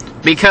about?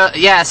 Because,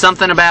 yeah,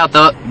 something about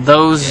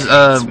those,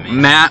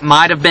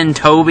 might have been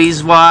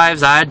Toby's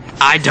wives. I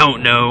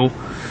don't know.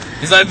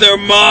 He's like, they're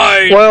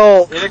mine!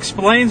 Well, It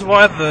explains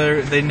why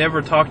they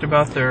never talked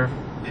about their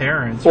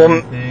parents or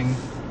anything.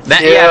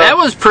 That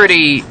was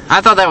pretty,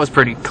 I thought that was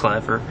pretty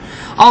clever.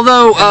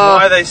 Although,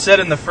 Why they said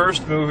in the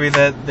first movie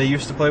that they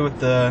used to play with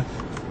the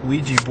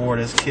Ouija board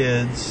as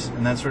kids,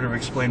 and that sort of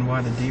explained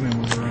why the demon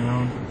was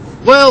around.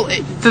 well,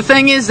 the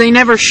thing is, they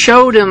never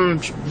showed him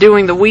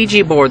doing the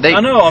Ouija board. I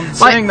know, I'm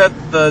saying that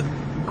the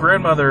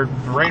grandmother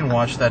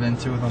brainwashed that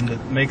into them to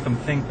make them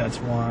think that's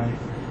why.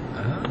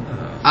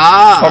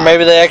 or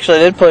maybe they actually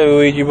did play with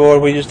Ouija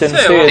board, we just didn't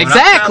see it.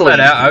 Exactly.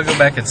 I'll go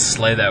back and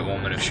slay that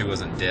woman if she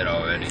wasn't dead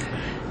already.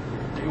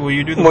 Well,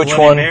 you do the Which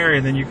Bloody one? Mary,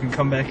 and then you can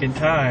come back in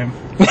time.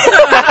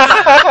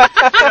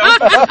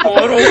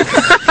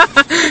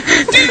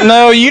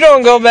 No, you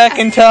don't go back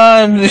in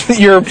time.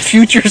 Your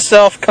future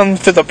self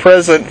comes to the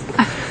present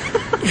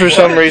for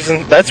some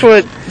reason. That's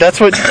what,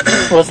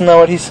 wasn't that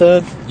what he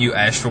said? You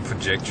astral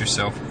project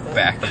yourself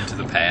back into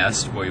the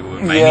past where you were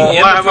maybe Yeah.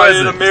 in Why the am I in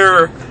the present.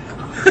 mirror?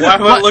 Why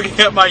am I looking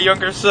at my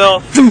younger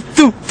self?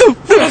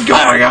 What's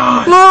going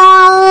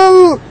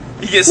on?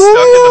 You get stuck in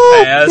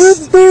the past.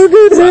 It's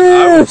like,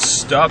 I will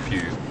stop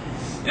you.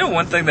 You know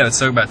one thing that would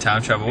suck about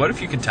time travel? What if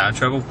you could time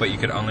travel, but you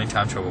could only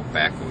time travel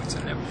backwards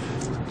and never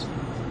forwards?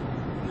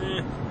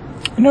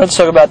 You know what's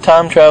so about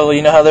time travel?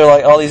 You know how there are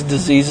like all these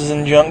diseases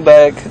and junk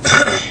back?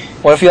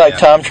 What if you like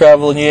time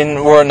travel and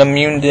you weren't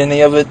immune to any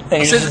of it,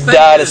 and you See, the just thing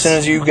died is- as soon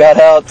as you got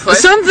out?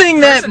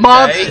 Something that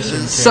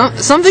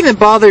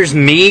bothers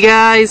me,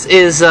 guys,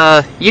 is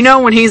you know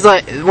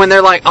when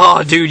they're like,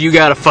 oh dude, you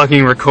gotta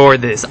fucking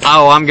record this.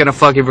 Oh, I'm gonna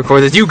fucking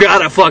record this. You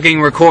gotta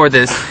fucking record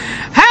this.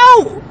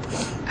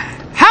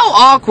 How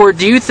awkward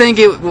do you think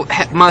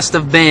it must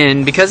have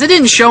been? Because it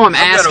didn't show him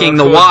asking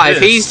the record wife.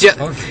 this.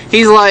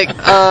 He's like,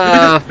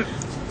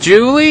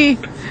 Julie,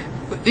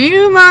 do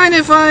you mind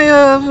if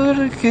I put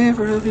a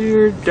camera over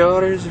your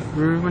daughter's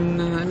room?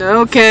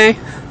 Okay.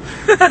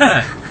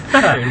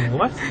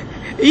 What?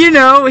 You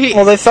know,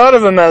 Well, they thought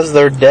of him as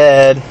their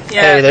dad.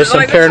 Yeah, Hey, there's some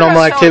like, that's what I paranormal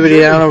was activity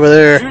telling down over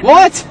there.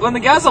 What? When the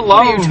guy's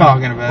alone. What are you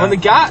talking about?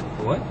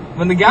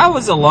 When the guy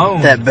was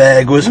alone. That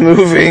bag was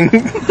moving.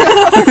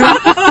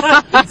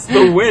 It's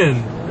the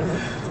wind.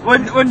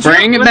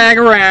 Bring it back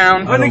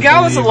around. When the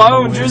guy was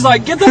alone, Drew's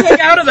like, get the heck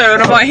out of there.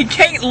 And I'm like, he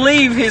can't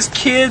leave his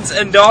kids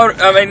and daughter.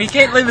 I mean, he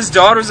can't leave his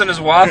daughters and his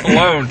wife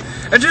alone.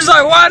 And Drew's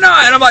like, why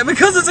not? And I'm like,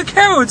 because it's a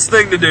coward's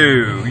thing to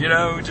do. You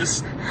know,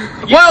 just.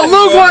 Well,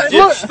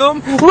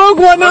 look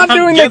what not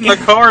doing Get in the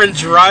car and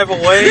drive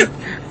away.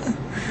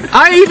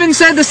 I even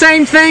said the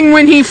same thing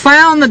when he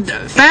found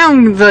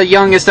the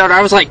youngest daughter.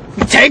 I was like,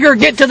 take her,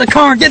 get to the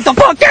car, get the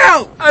fuck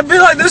out! I'd be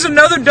like, there's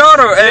another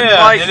daughter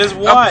and and his a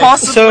wife.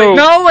 possibly So-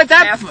 No, at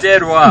that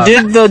half-dead wife.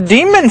 Did the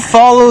demon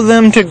follow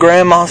them to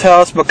Grandma's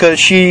house because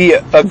she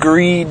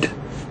agreed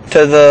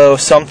to the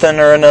something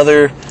or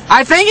another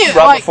I think it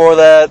right before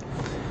that?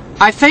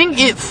 I think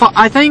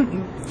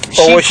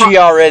Or was she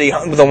already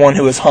the one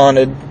who was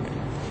haunted?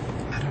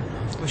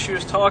 Well, she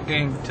was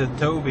talking to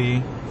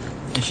Toby,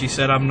 and she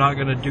said, "I'm not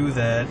gonna do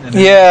that." And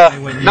Yeah. they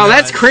went No,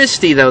 that's nuts.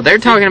 Christy though. They're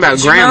talking about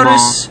Did you Grandma.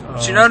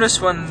 Did you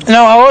notice when?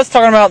 No, I was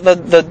talking about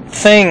the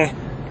thing.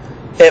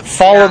 It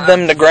followed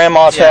them to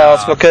Grandma's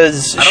house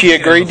because I don't she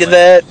think it agreed to was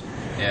that.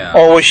 Yeah.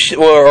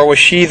 Or was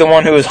she the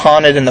one who was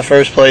haunted in the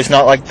first place,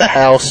 not like the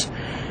house?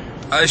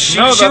 She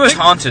No, I was think-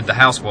 haunted. The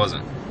house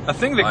wasn't. I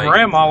think the Like-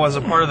 grandma was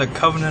a part of the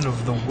covenant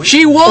of the witch.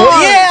 She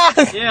was. Yeah.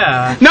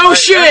 Yeah. No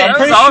shit. That was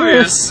pretty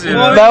obvious. you know.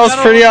 Well, That was I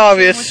don't pretty understand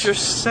obvious. What you're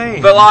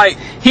saying? But like,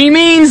 He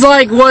means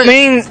like what? I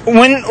mean,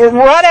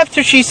 right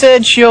after she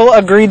said she'll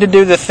agree to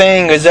do the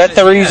thing, is that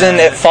the reason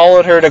it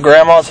followed her to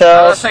Grandma's I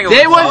house? think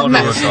They it was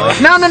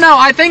no.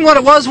 I think what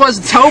it was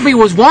Toby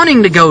was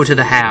wanting to go to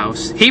the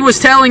house. He was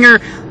telling her,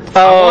 I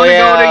Oh want to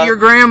go to yeah. your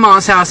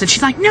grandma's house, and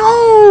she's like,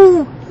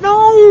 no.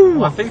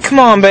 Well, I think Come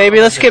on, baby,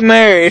 let's get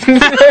married.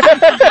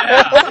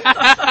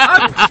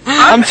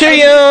 I'm too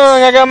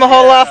young. I got my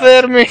whole life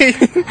ahead of me.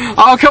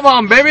 Oh, come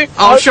on, baby.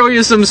 I'll show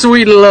you some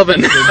sweet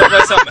loving.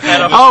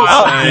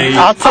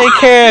 I'll take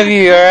care of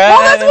you. All right.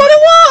 Oh, that's what it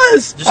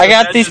was. I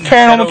got these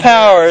paranormal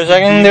powers. I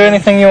can do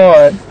anything you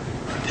want.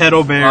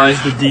 Pedo Bear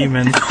is the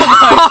demon. Oh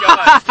my god.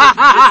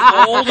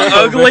 old,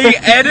 ugly,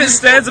 and it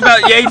stands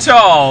about yay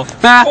tall.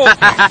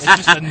 It's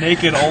just a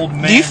naked old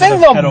man. Do you think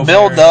with a they'll pedo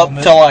build bear up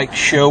helmet. to like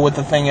show what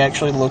the thing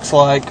actually looks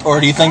like, or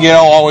do you think it'll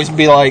always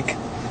be like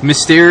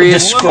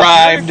Mysterious.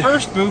 described? Well, the very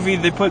first movie,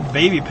 they put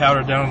baby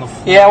powder down on the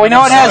floor. Yeah, we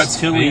know it So has. it's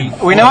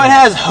feet. We know it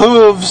has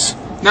hooves.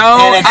 No,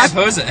 And I it's-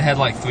 suppose it had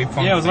like 3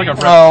 points. Yeah, it was like a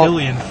Oh.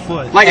 reptilian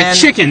foot. like a and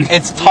chicken.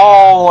 It's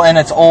tall and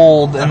it's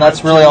old, and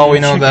that's really all we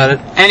know about it.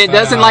 And it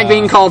doesn't like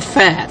being called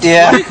fat.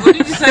 Yeah. What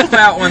did you think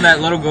about when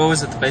that little girl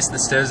was at the base of the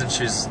stairs and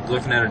she was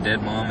looking at her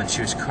dead mom and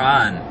she was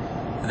crying?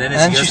 And then, And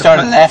then he she goes to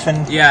started put-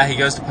 laughing. Yeah, he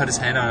goes to put his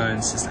hand on her and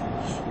it's just like,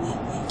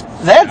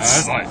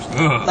 That's I was like,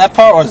 ugh. that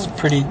part was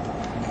pretty I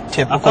thought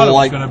typical. it was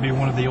Like, going to be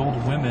one of the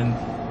old women.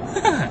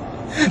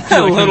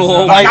 A little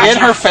old. like in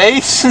her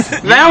face.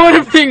 That would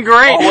have been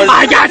great. Oh, was-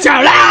 I got you.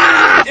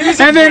 Ah! It was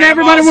And then grandma's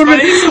everybody would have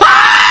been. face.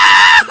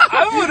 Ah!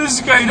 I would have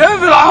screamed, I'd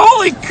be like,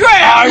 holy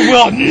crap! I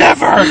will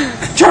never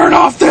turn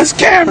off this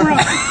camera.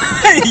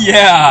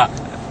 Yeah.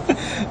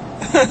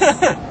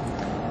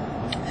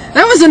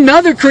 That was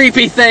another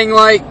creepy thing.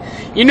 Like,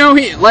 you know,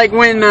 he like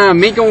when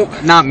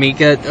not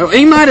Mika.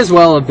 He might as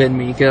well have been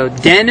Mika.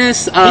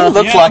 Dennis. He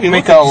looked Yeah, like he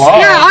Mika looked a lot.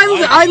 Yeah,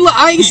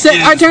 I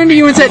said, I turned to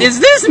you and said, "Is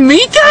this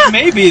Mika?"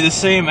 Maybe the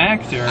same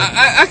actor.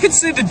 I could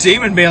see the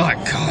demon being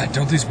like, God,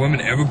 don't these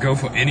women ever go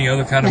for any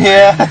other kind of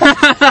Yeah.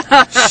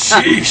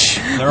 sheesh.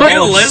 They're Be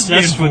a all lesbian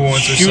obsessed for with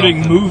once or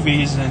shooting something.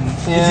 movies and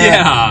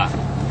Yeah.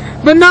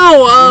 But no,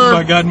 what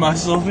I got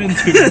myself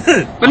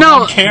into. but I'm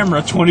no. on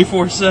camera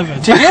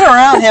 24/7. To get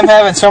around him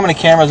having so many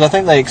cameras, I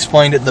think they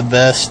explained it the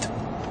best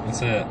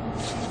That's it.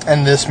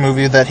 in this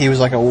movie that he was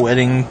like a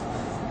wedding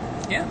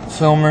Yeah.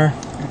 filmer.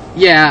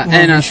 Yeah,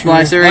 and a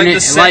splicer, and the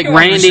it, second like one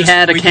was Randy just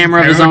had a freaking camera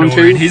of his own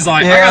paranoid. too. He's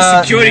like, I Yeah.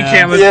 got security Yeah.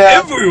 cameras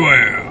Yeah.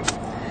 everywhere.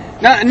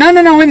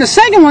 No. In the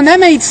second one, that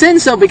made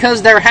sense though,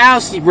 because their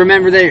house.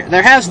 Remember,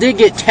 their house did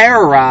get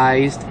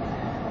terrorized,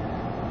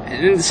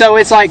 and so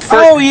it's like.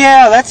 Oh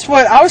yeah, that's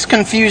what I was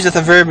confused at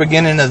the very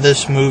beginning of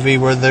this movie,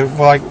 where they're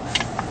like,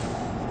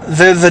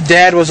 the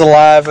dad was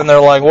alive, and they're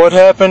like, "What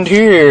happened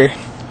here?"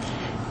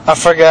 I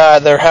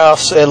forgot. Their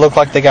house. It looked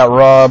like they got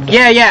robbed.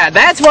 Yeah.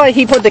 That's why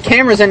he put the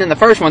cameras in the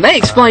first one. They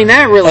explained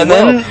that really And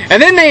well, then-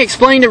 and then they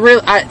explained it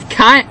really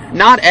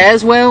not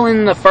as well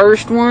in the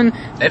first one.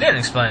 They didn't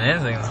explain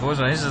anything in the first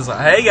one. He's just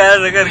like, hey guys,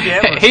 I got a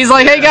camera. He's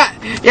like, "Hey, guy,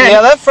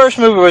 Yeah, that first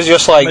movie was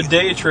just like I'm a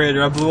day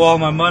trader. I blew all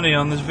my money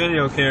on this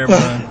video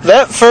camera.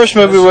 that first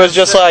movie was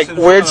just like in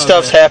weird front of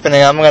stuff's it.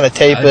 happening. I'm gonna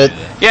tape I do it. that.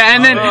 yeah,"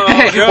 and then Oh,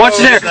 hey, go watch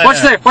there, with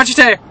watch that. there, watch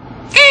there.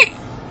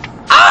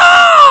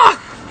 Ah!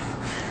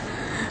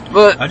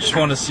 But I just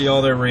want to see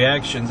all their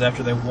reactions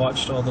after they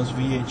watched all those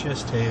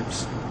VHS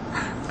tapes.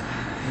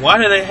 Why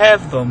do they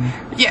have them?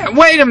 yeah,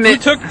 wait a They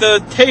minute. took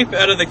the tape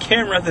out of the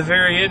camera at the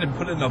very end and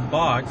put it in a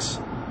box.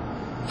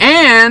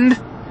 And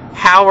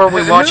how are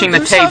we watching the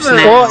who saw tapes the-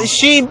 now? Well,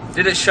 she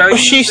Did it show you?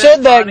 She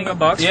said that- finding a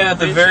box Yeah, full at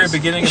the of very bitches?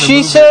 beginning of the she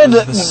movie. said it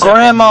was the second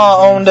Grandma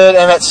movie. owned it,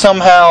 and it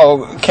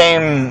somehow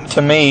came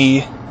to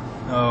me.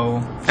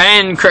 Oh.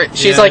 And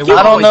she's Yeah, like, it "You was-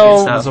 I don't always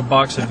know. do It was stuff." a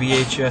box of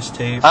VHS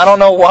tape. I don't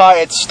know why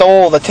it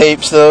stole the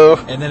tapes though.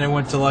 And then it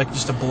went to like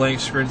just a blank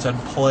screen that said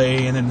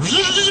play, and then and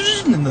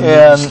the Yeah, movie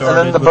and started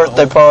then the with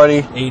birthday old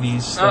party.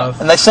 80s stuff.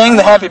 And they sang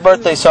the happy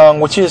birthday song,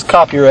 which is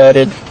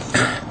copyrighted.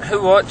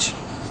 Who watched?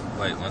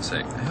 Wait, one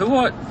sec. Who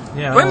watched?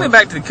 Yeah, Bring me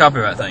back to the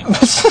copyright thing.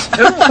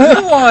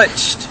 who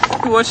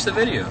watched the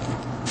video?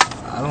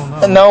 I don't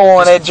know. No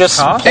one, it just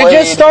Cop? played. It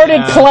just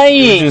started Yeah,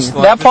 playing. it was just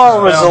like That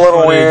part was a found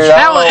little footage. weird.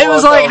 I don't know It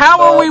was what like, that how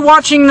was are we about.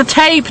 watching the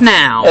tape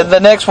now? And the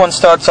next one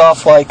starts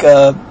off like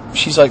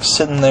she's like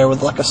sitting there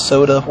with like a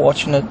soda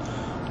watching it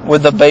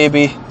with the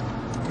baby.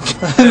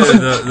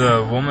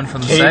 the woman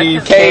from the Katie,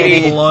 second?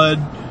 Katie. blood,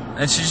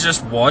 And she's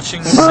just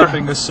watching.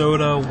 sipping a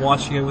soda,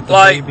 watching it with the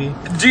Like, baby.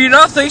 do you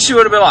not think she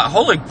would have been like,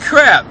 holy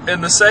crap,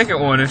 in the second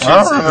one if she I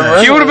don't said remember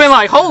that? She would have been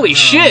like, "Holy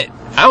shit,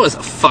 that was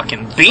a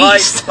fucking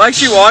beast." Like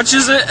she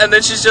watches it and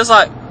then she's just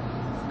like,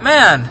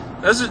 man,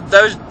 those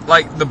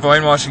like the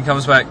brainwashing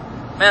comes back.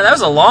 Man, that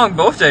was a long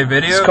birthday It's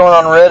video. going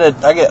on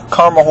Reddit. I get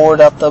karma horde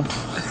out the.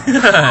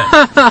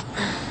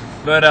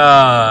 But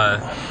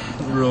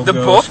Real The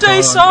ghost birthday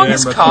on song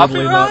is camera,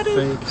 totally not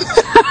copyrighted? fake.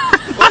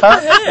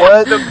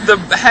 What? the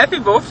happy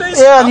birthday.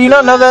 Yeah, do you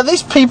not know that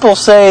these people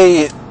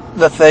say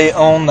that they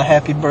own the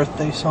happy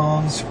birthday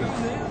songs,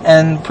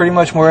 and pretty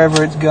much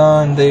wherever it's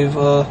gone, they've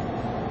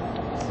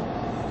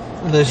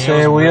they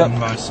say It was we written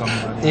by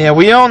somebody. yeah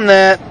we own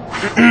that.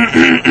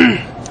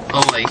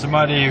 Holy.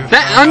 Somebody.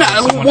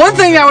 One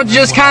thing that would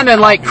just kind of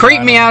like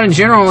creep me out in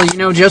general, you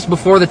know, just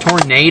before the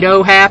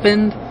tornado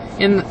happened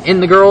in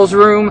the girls'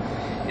 room,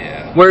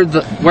 Yeah. where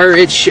you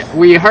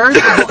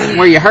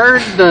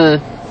heard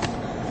the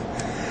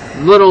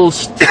little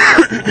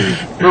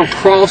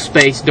crawl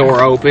space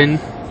door open,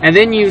 and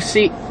then you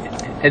see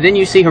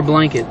her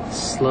blanket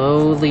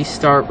slowly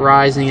start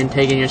rising and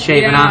taking a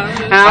shape. Yeah.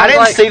 And I was didn't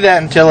like, see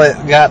that until it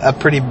got a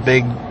pretty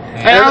big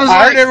And I was I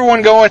like, heard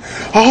everyone going,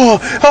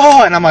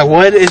 oh, and I'm like,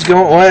 what is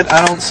going? What?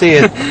 I don't see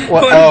it.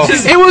 What? Oh.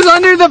 it was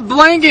under the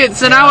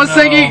blankets, and I was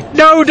thinking,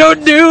 no,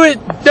 don't do it.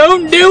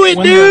 Don't do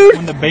it, dude.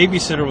 When the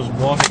babysitter was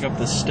walking up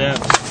the steps,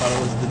 I thought it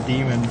was the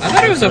demon. I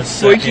thought it was a For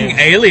freaking second.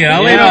 alien. I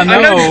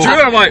looked through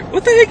it, I'm like,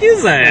 what the heck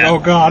is that? Oh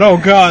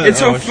god! It's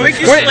so just-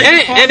 freaky.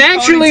 And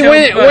actually,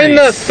 when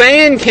the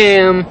fan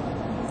cam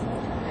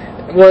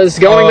was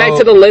going back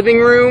to the living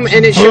room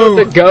and it showed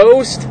the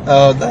ghost,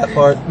 Oh, that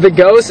part.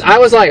 I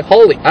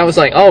was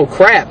like, oh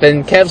crap,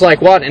 and Kev's like,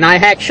 what? And I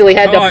actually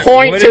had to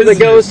point what to is the this?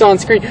 ghost on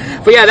screen.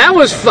 But yeah, that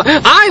was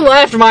I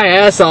laughed my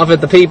ass off at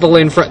the people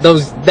in front,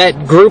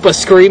 that group of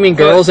screaming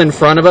girls in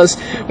front of us,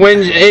 when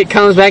it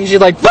comes back and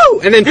she's like,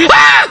 boo, and then,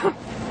 ah!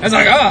 I was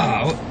like,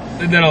 oh,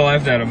 and then I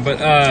laughed at him.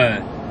 But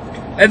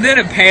and then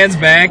it pans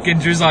back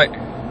and Drew's like,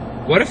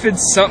 what if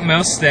it's something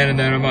else standing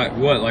there? And I'm like,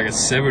 what, like a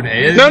severed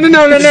head? No,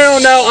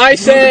 I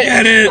said, Look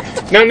at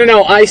it.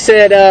 no, I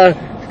said,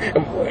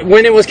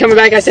 when it was coming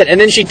back, I said, and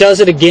then she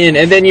does it again,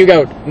 and then you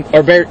go,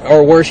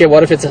 or worse yet,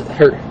 what if it's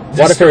her?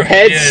 What if her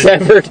head's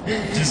severed,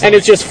 and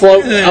it's just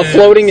a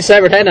floating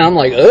severed head? And I'm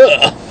like,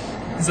 ugh.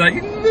 It's like,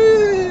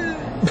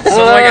 something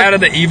like out of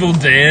the Evil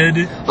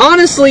Dead.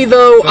 Honestly,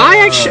 though, I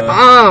actually,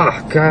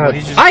 oh god,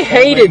 He just I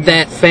hated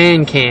that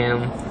fan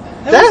cam.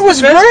 That was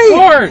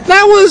great.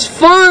 That was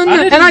fun,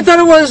 and I thought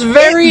it was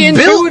very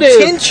Built intuitive.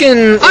 tension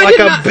I like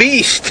did a not-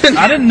 beast.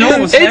 I didn't know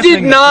what was It happening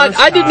did not.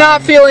 I did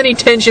not feel any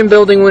tension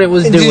building when it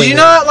was doing. Did you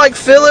not like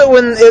feel it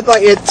when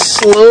it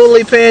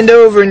slowly panned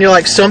over and you're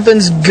like,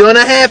 something's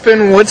gonna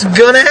happen? What's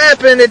gonna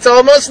happen? It's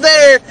almost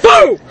there.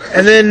 Boom!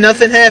 And then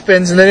nothing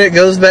happens, and then it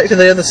goes back to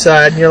the other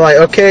side, and you're like,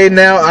 okay,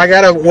 now I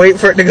gotta wait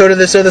for it to go to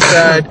this other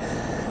side.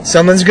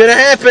 Something's gonna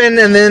happen,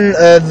 and then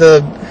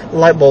the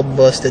light bulb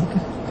busted.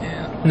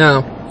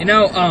 No, You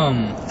know,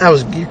 That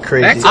was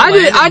crazy.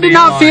 I did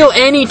not feel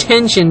any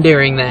tension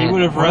during that. He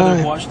would have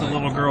rather watched the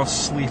little girl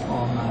sleep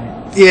all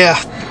night. Yeah.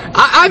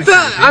 I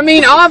felt. I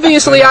mean,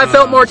 obviously, I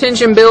felt more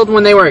tension build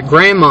when they were at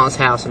Grandma's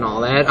house and all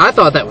that. I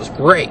thought that was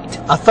great.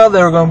 I thought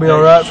they were gonna be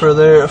alright for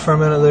a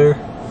minute there.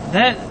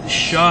 That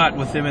shot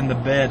with him in the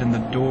bed and the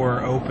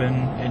door open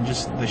and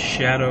just the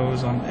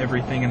shadows on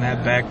everything in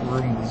that back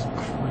room was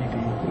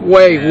creepy.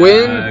 Wait, I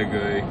when?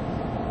 agree.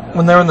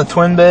 When they were in the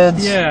twin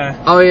beds.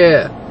 Yeah. Oh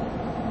yeah.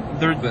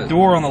 The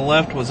door on the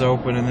left was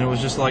open, and it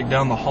was just like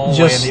down the hallway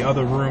Just in the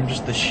other room,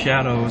 just the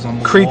shadows on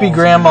the Creepy walls.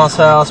 grandma's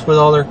house with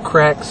all their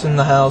cracks in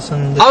the house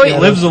and the Oh, He yeah.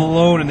 lives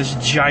alone in this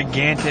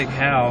gigantic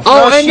house.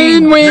 Oh, No, and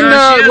then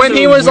when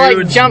he was like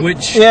jump.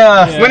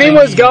 Yeah. When he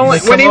was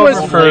going, They when he come was,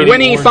 over for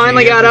when he orgy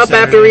finally got every up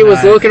after he was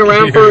Saturday looking night.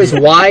 around for his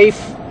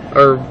wife,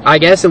 or I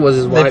guess it was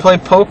his They wife. play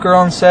poker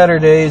on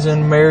Saturdays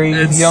and marry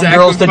And young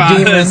girls to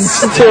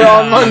sacrifice. demons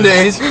on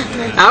Mondays.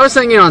 I was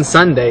thinking on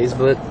Sundays,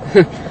 but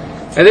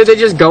and then they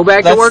just go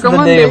back That's to work the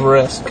on day Monday. of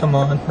rest. Come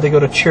on. They go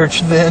to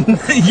church then.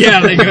 Yeah,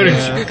 they go to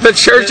The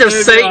Church of They'd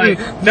be Satan.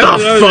 like, no,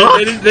 The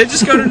no, fuck? they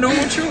just go to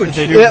normal church.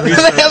 They do Yeah,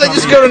 research they on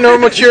just the- go to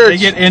normal They church.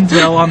 get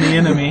intel on the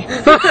enemy.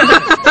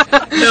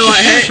 They're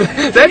like,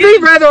 hey, That'd be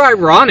rather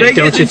ironic, they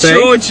don't get you to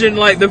think? church and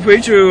like the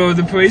preacher or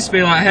the priest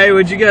be like, hey,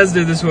 what'd you guys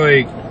do this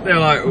week? They're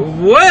like,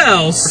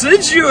 well,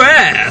 since you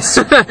asked,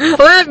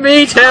 Let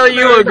me tell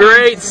you a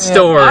great I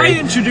story.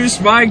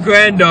 introduced my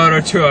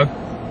granddaughter to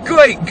a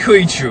great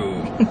creature.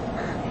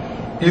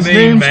 His mean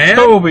name's man?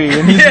 Toby,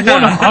 and he's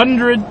Yeah.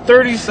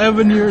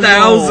 137 years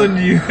Thousand old.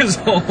 years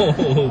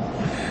old.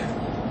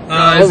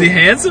 Is he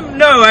handsome?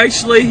 No,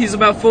 actually, he's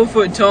about 4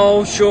 foot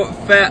tall, short,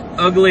 fat,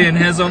 ugly, and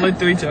has only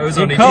 3 toes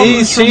on each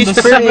comes foot. He's from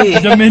the pretty.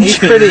 seventh dimension. He's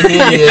pretty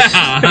hideous.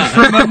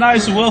 From a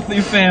nice, wealthy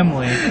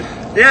family.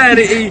 Yeah, and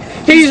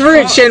He's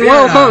rich and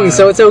well hung,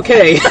 so it's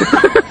okay.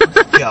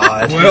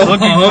 God. Well,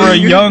 Looking for a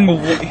young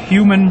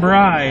human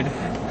bride.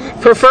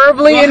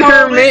 Preferably Well, in how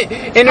her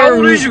old in how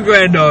old her. is your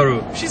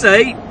granddaughter? She's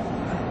 8.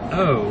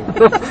 Oh.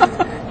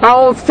 How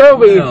old's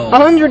Toby? Well.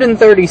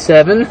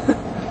 137.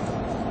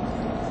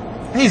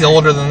 He's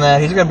older than that.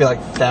 He's gonna be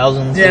like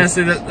thousands. Yeah,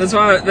 see, that's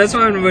why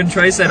when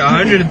Trey said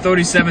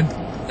 137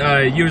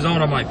 years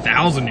old, I'm like,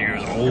 1,000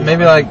 years old.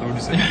 Maybe like-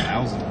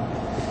 137,000.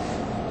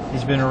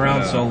 He's been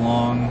around so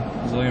long.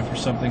 He's looking for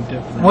something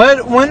different. When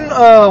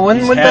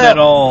He's would had that? it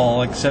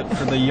all except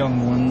for the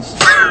young ones.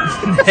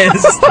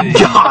 Nasty.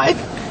 God.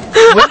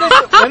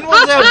 When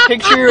was that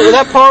picture?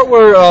 That part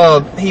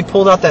where he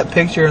pulled out that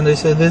picture and they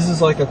said this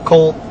is like a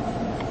cult.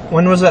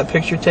 When was that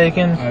picture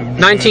taken?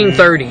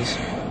 1930s.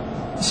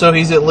 So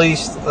he's at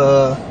least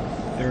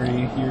 30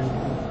 years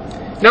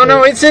old.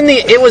 No, it's in the.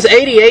 It was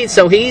 88,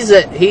 so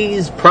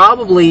he's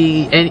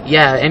probably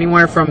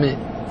anywhere from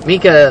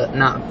Mika,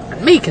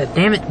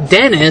 damn it,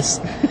 Dennis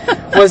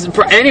was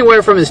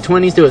anywhere from his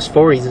 20s to his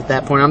 40s at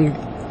that point.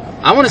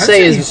 I want to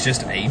say he's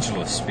just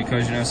ageless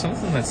because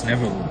something that's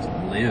never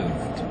lived.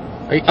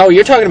 Oh,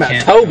 you're talking about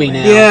Can't Toby really-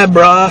 now. yeah,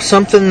 brah,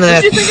 something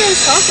that What do you think I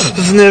was talking about?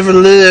 has never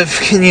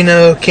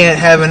lived. Can't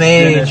have an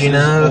age.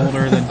 Dennis is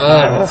older than Oh.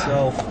 time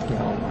itself.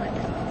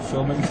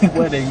 Filming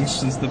weddings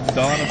since the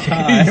dawn of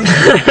time.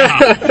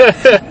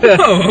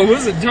 No, I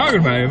wasn't talking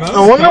about him.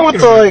 I wonder what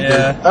the like.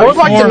 Yeah. I would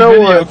like to Before know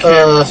video what.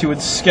 cameras, you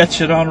would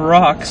sketch it on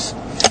rocks.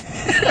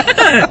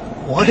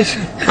 What?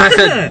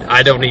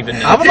 I don't even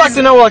know. I would like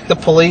to know, like, the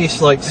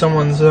police, like,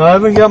 someone's, I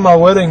haven't got my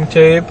wedding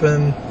tape,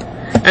 and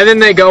then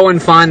they go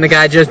and find the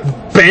guy just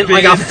bent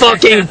like a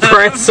fucking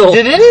pretzel.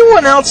 did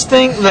anyone else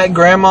think that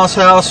Grandma's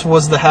house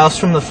was the house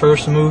from the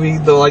first movie,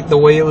 the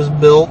way it was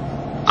built?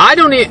 I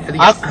don't even.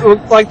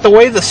 Like, the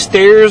way the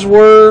stairs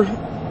were,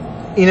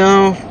 you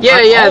know? Yeah,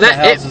 All the that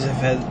houses have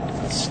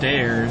had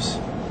stairs.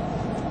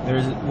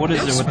 What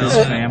is it with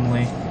this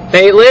family?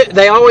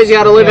 they always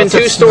got to live in That's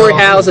a 2-story small-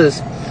 houses.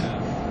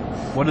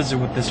 What is it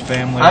with this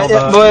family? All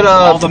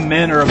All the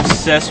men are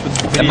obsessed with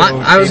video.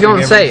 I was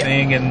gonna say,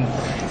 and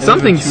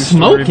something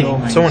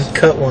smoking. Someone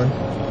cut one.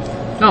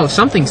 No,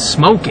 something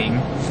smoking.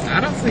 I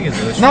don't think it's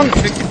this. No. Check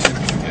the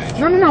temperature gauge.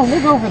 No,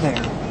 look over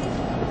there.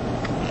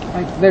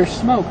 Like, there's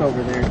smoke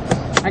over there.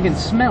 I can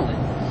smell it.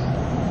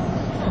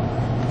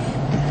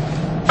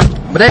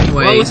 But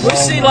anyway. Well, if we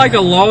see like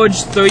a large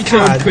 3-toed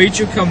God.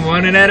 creature come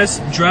running at us,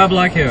 drive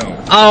like hell.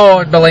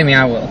 Oh, believe me,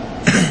 I will.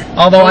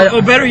 Although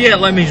Or better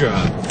yet, let me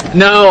drive.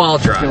 No, I'll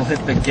He'll drive.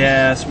 hit the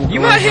gas. We'll You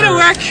go might hit a over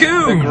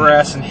raccoon. the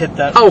grass and hit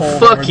that. Oh, pole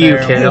fuck over you, there,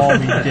 Kev. We'll all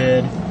be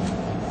dead.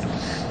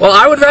 Well,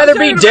 I would rather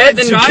be dead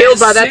than killed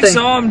by that thing.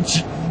 Six-armed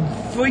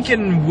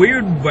freaking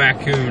weird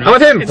raccoon. I'm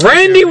with him.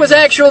 Randy was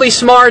actually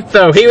smart,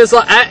 though. He was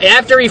like,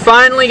 after he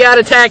finally got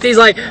attacked, he's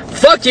like,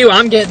 "Fuck you,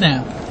 I'm getting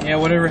out." Yeah,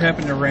 whatever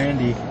happened to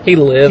Randy? He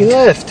lived. He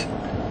left.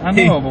 I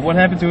know, but what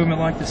happened to him in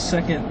like the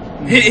second?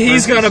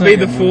 He's gonna be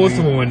the fourth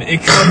one.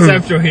 It comes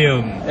after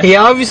him. He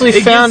obviously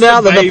It found gets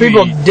out the that the baby.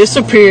 people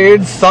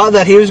disappeared, thought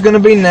that he was going to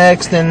be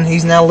next, and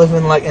he's now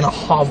living, like, in a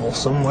hovel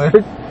somewhere.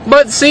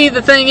 But see,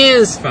 the thing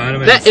is, Find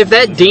him that and if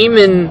that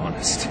demon,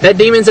 honest. that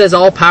demon's as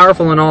all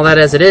powerful and all that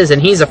as it is,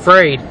 and he's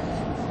afraid,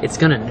 it's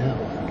gonna know.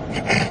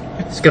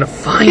 It's gonna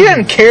find He him.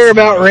 didn't care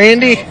about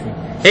Randy.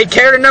 It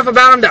cared enough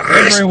about him to.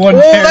 Everyone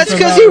Well, cares that's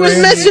because about he was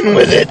Randy. messing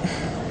with it.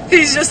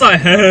 He's just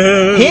like, He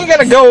ain't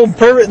gonna go.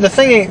 The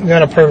thing ain't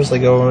gonna purposely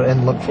go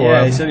and look for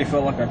Yeah, him. he said he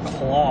felt like a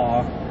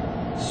claw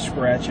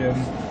scratch him.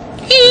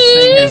 This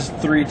thing has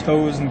 3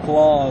 toes and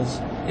claws.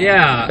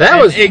 yeah.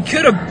 That was- It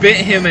could have bit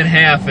him in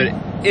half at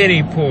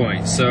any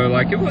point. So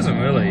like, it wasn't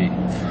really.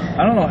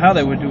 I don't know how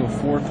they would do a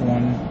 4th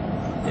one.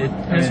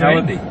 It's how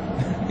would- Randy.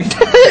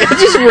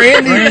 Just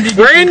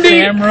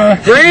Randy. Camera.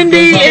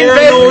 Randy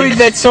Paranoid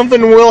that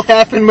something will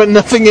happen, but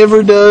nothing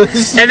ever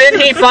does. And then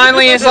he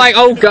finally is like,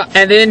 oh god.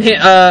 And then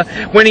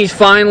when he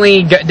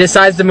finally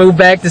decides to move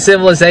back to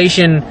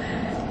civilization,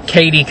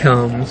 Katie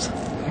comes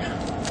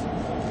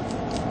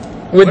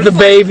with What the if, like-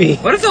 baby.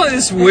 What if like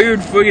this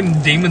weird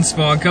fucking demon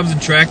spawn comes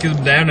and tracks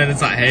him down and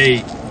it's like,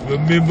 hey,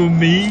 remember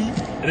me?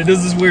 And it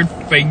does this weird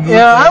finger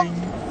Yeah, thing.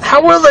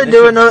 how will they They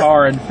do should it?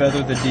 tar and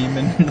feather the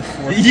demon in the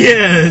 4th.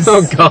 Yes.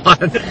 Oh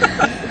god.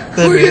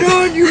 Bring it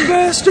on, you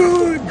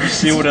bastard!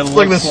 See what it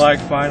like looks this- like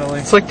finally.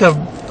 It's like the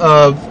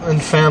in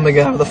Family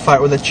Guy with the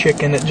fight with a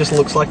chicken. It just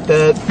looks like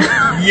that.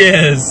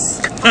 Yes.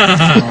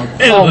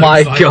 It Oh looks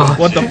my like God.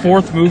 What, the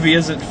 4th movie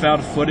isn't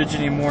found footage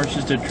anymore, it's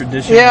just a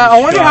tradition. Yeah, I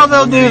wonder how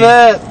they'll do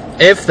that.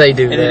 If they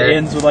do And that. it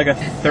ends with like a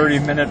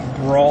 30-minute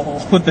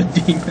brawl with the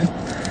demon.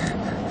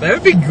 That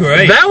would be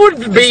great. That would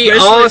be Especially if the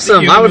awesome.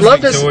 human I would was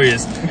love to.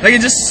 victorious. Like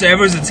it just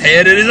severs its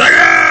head and it's like,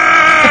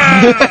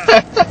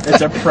 ah!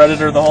 It's a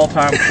predator the whole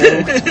time.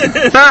 Cloak.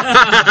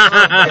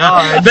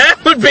 That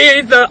would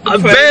be the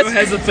Predator best.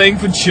 has a thing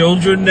for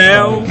children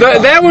now.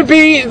 That would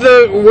be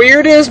the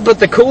weirdest but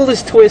the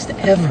coolest twist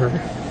ever.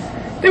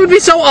 It would be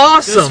so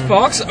Does awesome.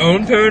 Fox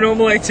own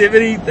Paranormal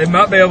Activity? They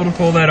might be able to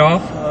pull that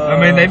off. I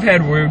mean, they've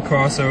had weird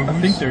crossovers.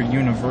 I think they're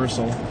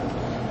Universal.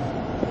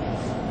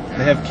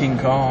 They have King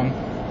Kong.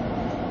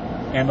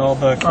 And all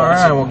the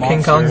classic Alright, well,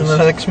 King Kong's in the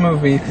monsters. next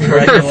movie. You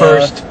heard it Dracula,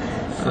 first.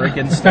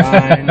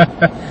 Frankenstein.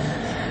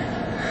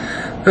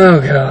 Oh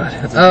god.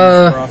 It's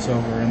a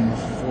crossover in the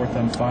 4th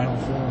and final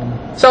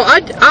film. So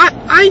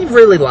I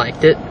really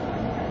liked it.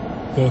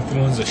 Both the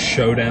ones a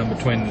showdown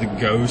between the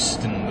ghost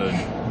and the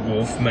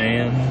wolf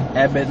man.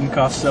 Abbott and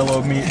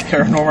Costello meet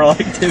Paranormal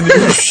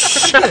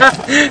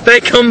Activity. They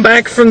come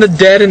back from the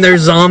dead and they're The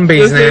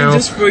zombies thing now.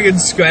 just friggin'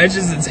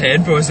 scratches its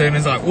head for a second.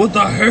 It's like, what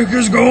the heck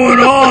is going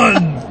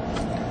on?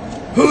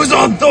 Who's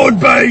on third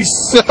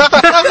base?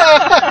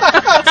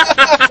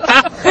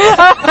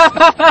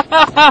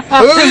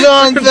 Who's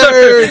on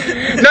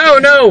third?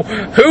 No.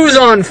 Who's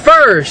on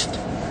first?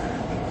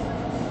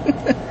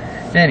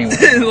 Anyway.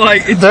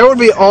 Like, it's That would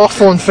be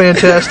awful and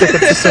fantastic at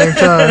the same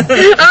time.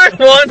 I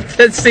want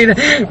to see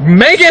that.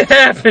 Make it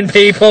happen,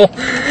 people.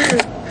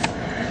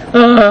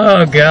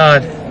 Oh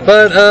god.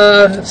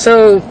 But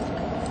so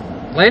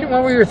Landon,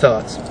 what were your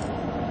thoughts?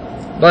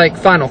 Like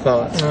final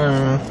thoughts.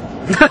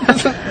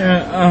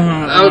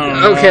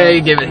 Okay,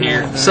 give it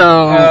here.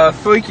 So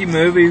freaky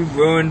movie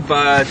ruined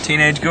by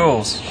teenage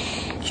girls.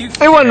 Cute.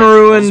 It wasn't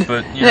ruined.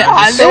 But, you Yeah,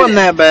 know, it wasn't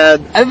that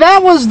bad.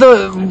 that was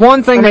the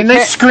one thing I mean, that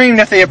they screamed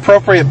at the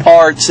appropriate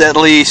parts, at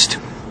least.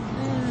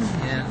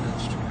 yeah,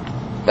 that's true.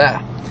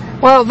 Ah.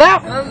 Well,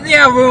 that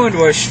Yeah, ruined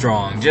was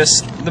strong.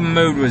 Just the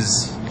mood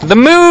was. the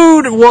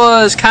mood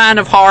was kind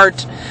of hard.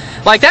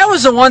 Like, that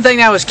was the one thing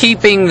that was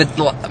keeping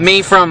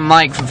me from,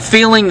 like,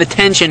 feeling the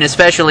tension,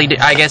 especially,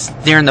 I guess,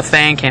 during the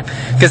fan camp.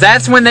 Because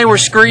that's when they were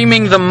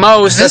screaming the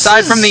most,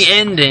 aside from the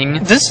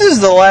ending. This is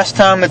the last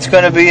time it's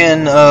going to be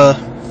in,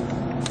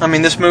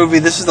 this movie,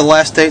 this is the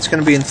last day it's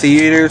going to be in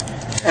theater.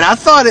 And I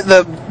thought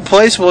the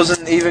place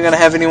wasn't even going to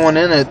have anyone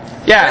in it.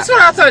 Yeah. That's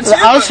what I thought too.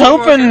 I was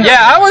hoping...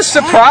 Yeah, I was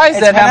surprised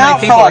It's at been how out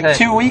many people for like had.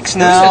 2 weeks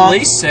There's now. at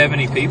least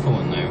 70 people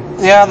in there.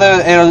 Yeah,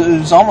 it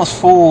was almost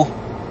full.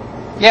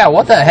 Yeah,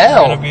 what the It's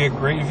hell? gonna be a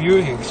great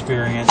viewing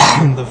experience.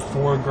 And the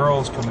 4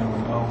 girls come in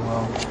and oh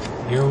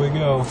well, here we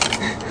go.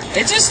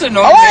 It just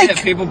annoyed me that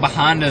people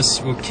behind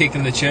us were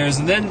kicking the chairs,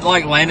 and then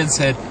like Landon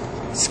said,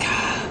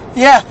 "Sky."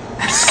 Yeah.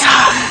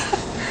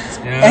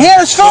 Yeah. And he had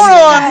his phone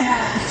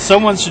on.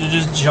 Someone should have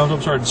just jumped up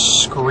and started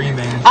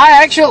screaming.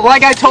 I actually,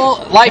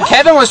 like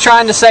Kevin was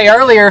trying to say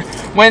earlier,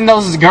 when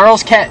those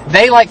girls kept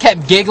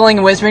giggling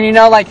and whispering, you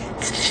know, like,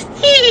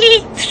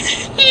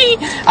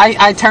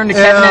 I turned to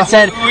Kevin and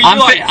said,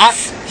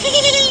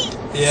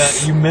 Yeah,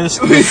 you missed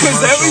the Was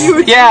that what you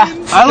were yeah,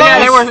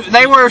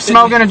 they were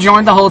smoking a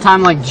joint the whole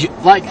time, like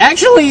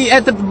actually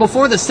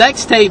before the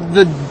sex tape,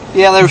 they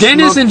were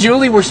Dennis and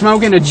Julie were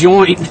smoking a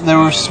joint. They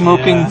were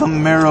smoking the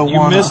marijuana.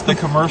 You missed the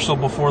commercial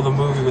before the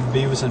movie with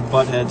Beavis and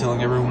Butthead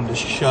telling everyone to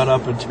shut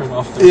up and turn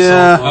off their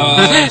cell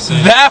phones.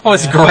 That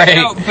was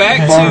great.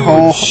 Back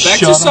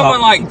to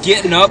someone like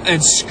getting up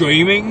and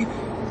screaming.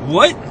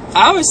 What?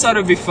 I always thought it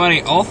would be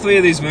funny. All 3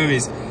 of these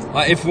movies,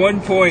 like if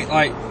one point,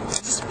 like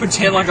just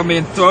pretend like I'm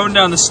being thrown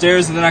down the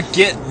stairs, and then I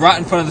get right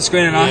in front of the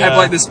screen, and I have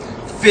like this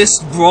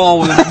fist brawl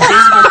with an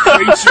invisible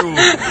creature.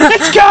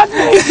 It's got me!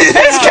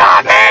 It's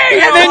got me!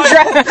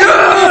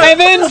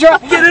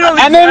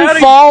 And then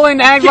fall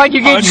and act like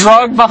you get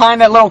drugged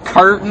behind that little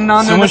curtain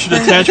under. Someone should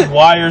attach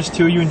wires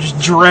to you and just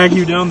drag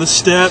you down the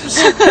steps.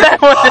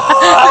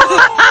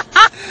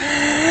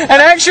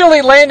 And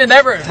actually, Landon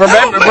never remember. For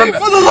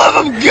the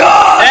love of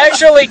God!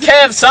 Actually,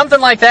 Kev, something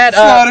like that.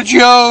 Not a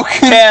joke.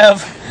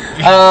 Kev.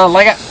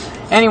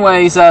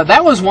 Anyways,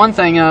 that was one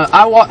thing.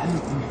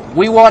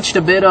 We watched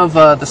a bit of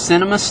the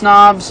Cinema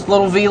Snobs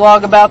little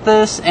vlog about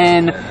this,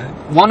 and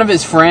one of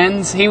his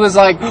friends, he was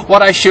like,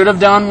 what I should have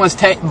done was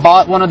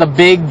bought one of the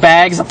big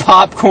bags of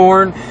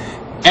popcorn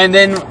and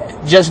then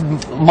just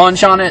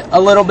munch on it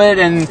a little bit,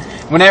 and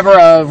whenever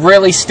a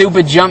really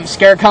stupid jump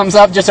scare comes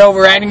up, just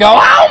overact and go,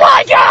 oh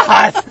my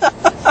God!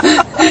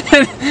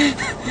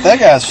 That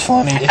guy's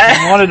funny. If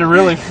you wanted to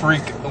really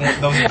freak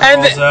those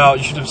girls out,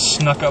 you should have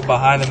snuck up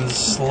behind them and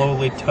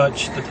slowly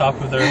touched the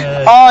top of their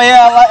head. Oh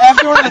yeah, like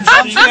after one of the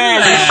jump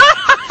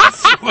scares.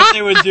 See what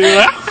they would do.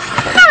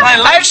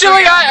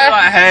 Actually,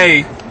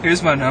 hey,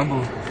 here's my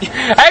number.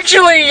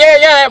 Actually,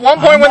 yeah. At one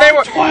point when they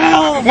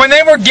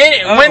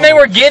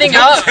were getting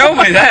up, Tell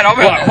me that. I'll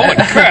be like, holy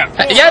crap.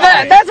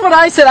 yeah, that's what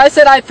I said. I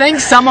said I think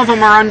some of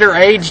them are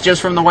underage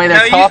just from the way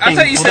they're talking. I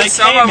thought you said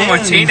some of them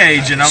were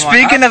teenage, and I'm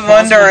Speaking like, of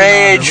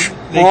underage,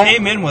 They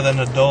came in with an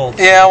adult.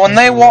 yeah,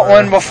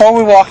 before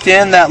we walked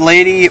in, that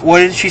lady, what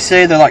did she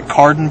say? They're like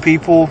carding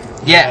people.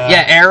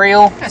 Yeah,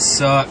 Ariel. that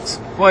sucks.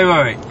 Wait.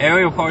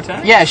 Ariel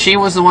Partain? Yeah, she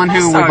was the one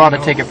who we That's bought a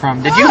not ticket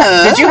from. Did you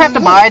have to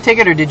buy a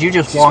ticket, or did you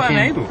just walk my in?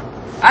 neighbor.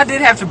 I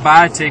did have to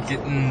buy a ticket,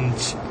 and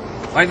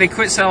like they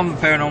quit selling the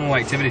Paranormal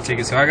Activity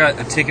tickets, so I got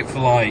a ticket for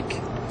like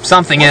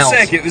Something else.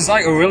 It was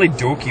like a really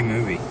dorky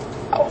movie.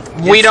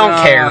 We don't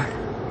care.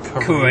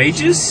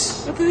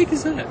 Courageous? What the heck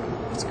is that?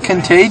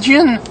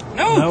 Contagion?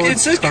 No, it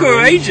it's says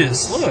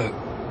Courageous. Courageous. Look.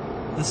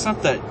 That's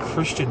not that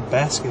Christian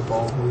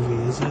basketball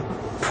movie, is it?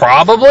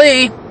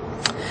 Probably.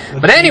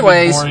 With But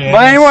anyways,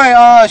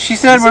 She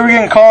said we were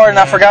getting a card, and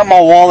I forgot my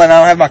wallet, and I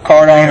don't have my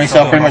card on me,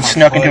 so I pretty much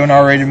snuck into an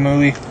R-rated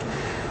movie.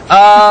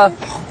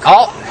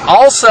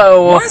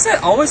 Also, Why does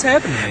that always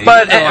happen to me?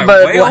 But- Either, like,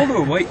 but- way older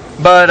or way...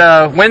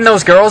 but when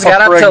those girls got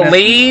up to pregnant.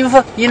 leave,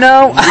 you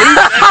know,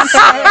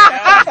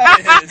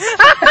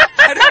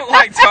 I don't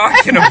like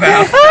talking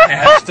about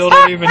that. Still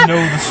don't even know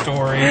the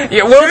story.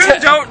 yeah,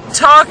 Don't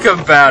talk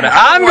about it.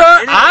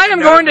 I am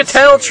going to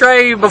tell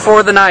Trey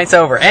before the night's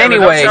over.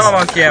 Anyways, Don't tell him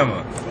on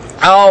camera.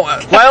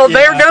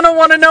 they're gonna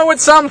want to know at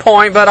some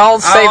point, but I'll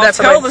save I'll that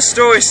for tell later. the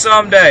story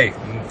someday.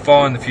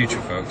 Far in the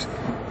future, folks.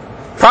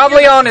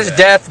 Probably on his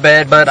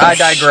deathbed, but I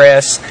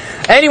digress.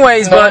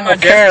 Anyways, On my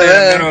but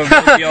deathbed, I'm gonna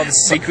reveal you all the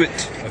secret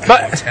of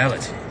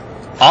immortality.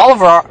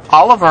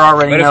 Oliver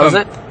already But if knows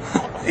I'm- it.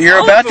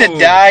 You're about to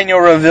die, and you'll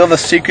reveal the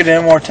secret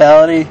of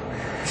immortality.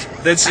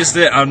 That's just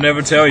it. I'll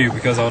never tell you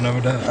because I'll never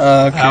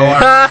die. Okay.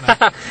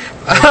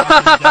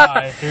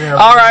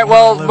 All right,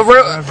 well,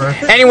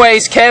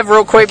 anyways, Kev,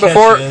 real quick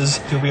before.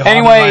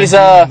 Anyways,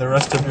 the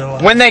rest of your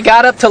life. When they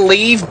got up to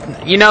leave,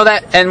 you know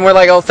that, and we're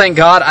like, oh, thank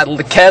God.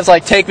 Kev's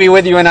like, take me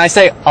with you, and I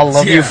say, I'll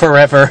love you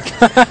forever.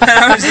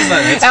 I was just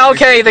like, that's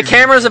Okay, the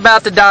camera's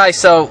about to die,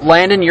 so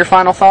Landon, your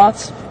final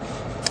thoughts?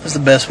 That's the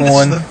best This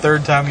one. is the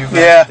third time you've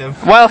Yeah. asked him.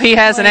 Well, he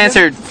hasn't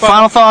answered.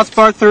 Final thoughts,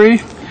 part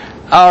 3.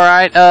 All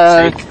right,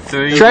 Take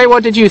 3. Trey,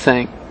 what did you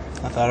think?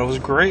 I thought it was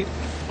great.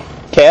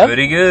 Kev?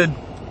 Pretty good.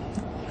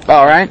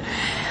 All right.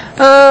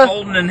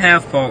 Holding in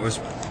half part was,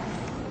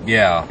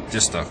 yeah,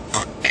 just a.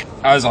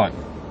 I was like,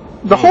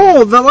 The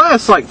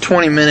last like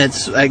 20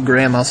 minutes at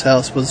Grandma's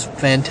house was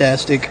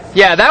fantastic.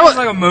 Yeah, that it was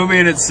was like a movie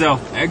in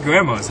itself at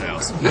Grandma's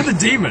house with a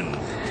demon.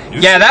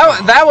 yeah,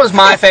 that was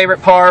my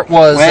favorite part.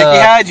 Was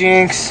Wacky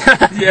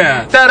hijinks.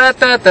 Yeah.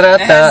 da-da-da-da-da-da.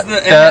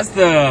 It has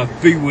the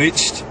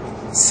Bewitched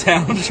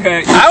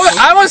soundtrack.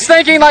 I was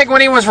thinking like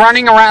when he was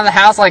running around the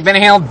house like Benny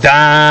Hill. Oh, don't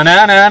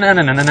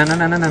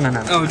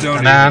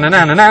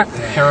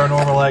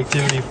Paranormal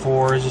Activity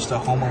 4 is just a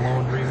Home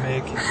Alone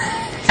remake.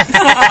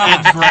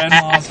 At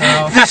Grandma's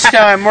house. This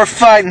time we're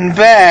fighting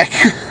back.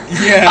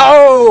 Yeah.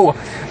 Oh,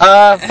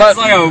 It's but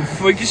like a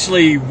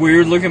freakishly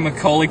weird looking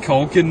Macaulay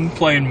Culkin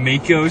playing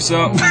Miko or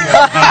something.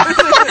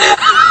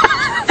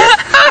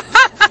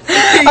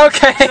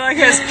 okay. Like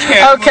has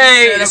cameras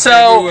Okay, set up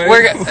so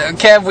everywhere.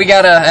 Kev, we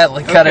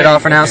gotta cut it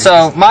off for now.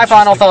 So my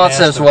final thoughts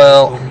as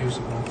well.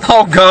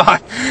 Oh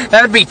God,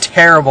 that would be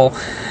terrible.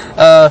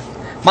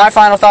 My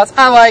final thoughts.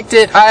 I liked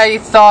it. I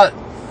thought,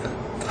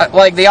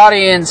 like, the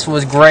audience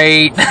was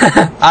great.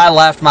 I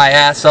laughed my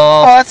ass Oh,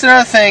 off. that's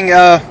another thing.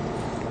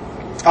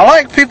 I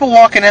like people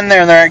walking in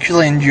there and they're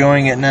actually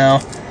enjoying it now.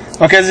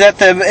 Because at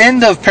the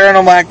end of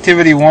Paranormal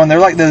Activity 1, they're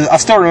like, I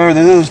still remember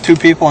there was two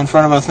people in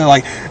front of us and they're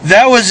like,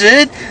 that was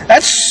it?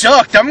 That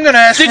sucked. I'm going to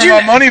ask for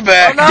my money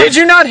back. Did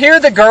you not hear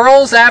the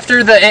girls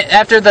after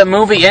the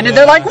movie ended?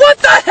 They're like, what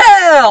the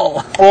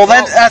hell? Well,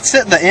 that's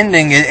it. The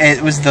ending.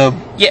 It was the.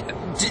 Yeah,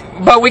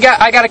 but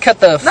I got to cut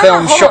the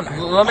film short. Let me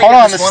Hold get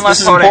on, this one this last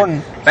is part in.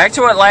 important. Back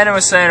to what Lana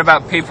was saying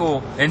about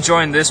people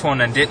enjoying this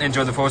one and didn't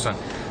enjoy the first one.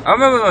 I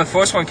remember when the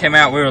first one came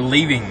out, we were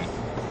leaving,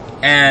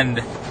 and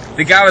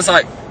the guy was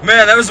like,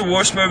 man, that was the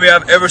worst movie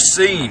I've ever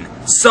seen.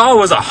 Saw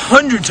was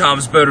 100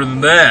 times better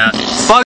than that.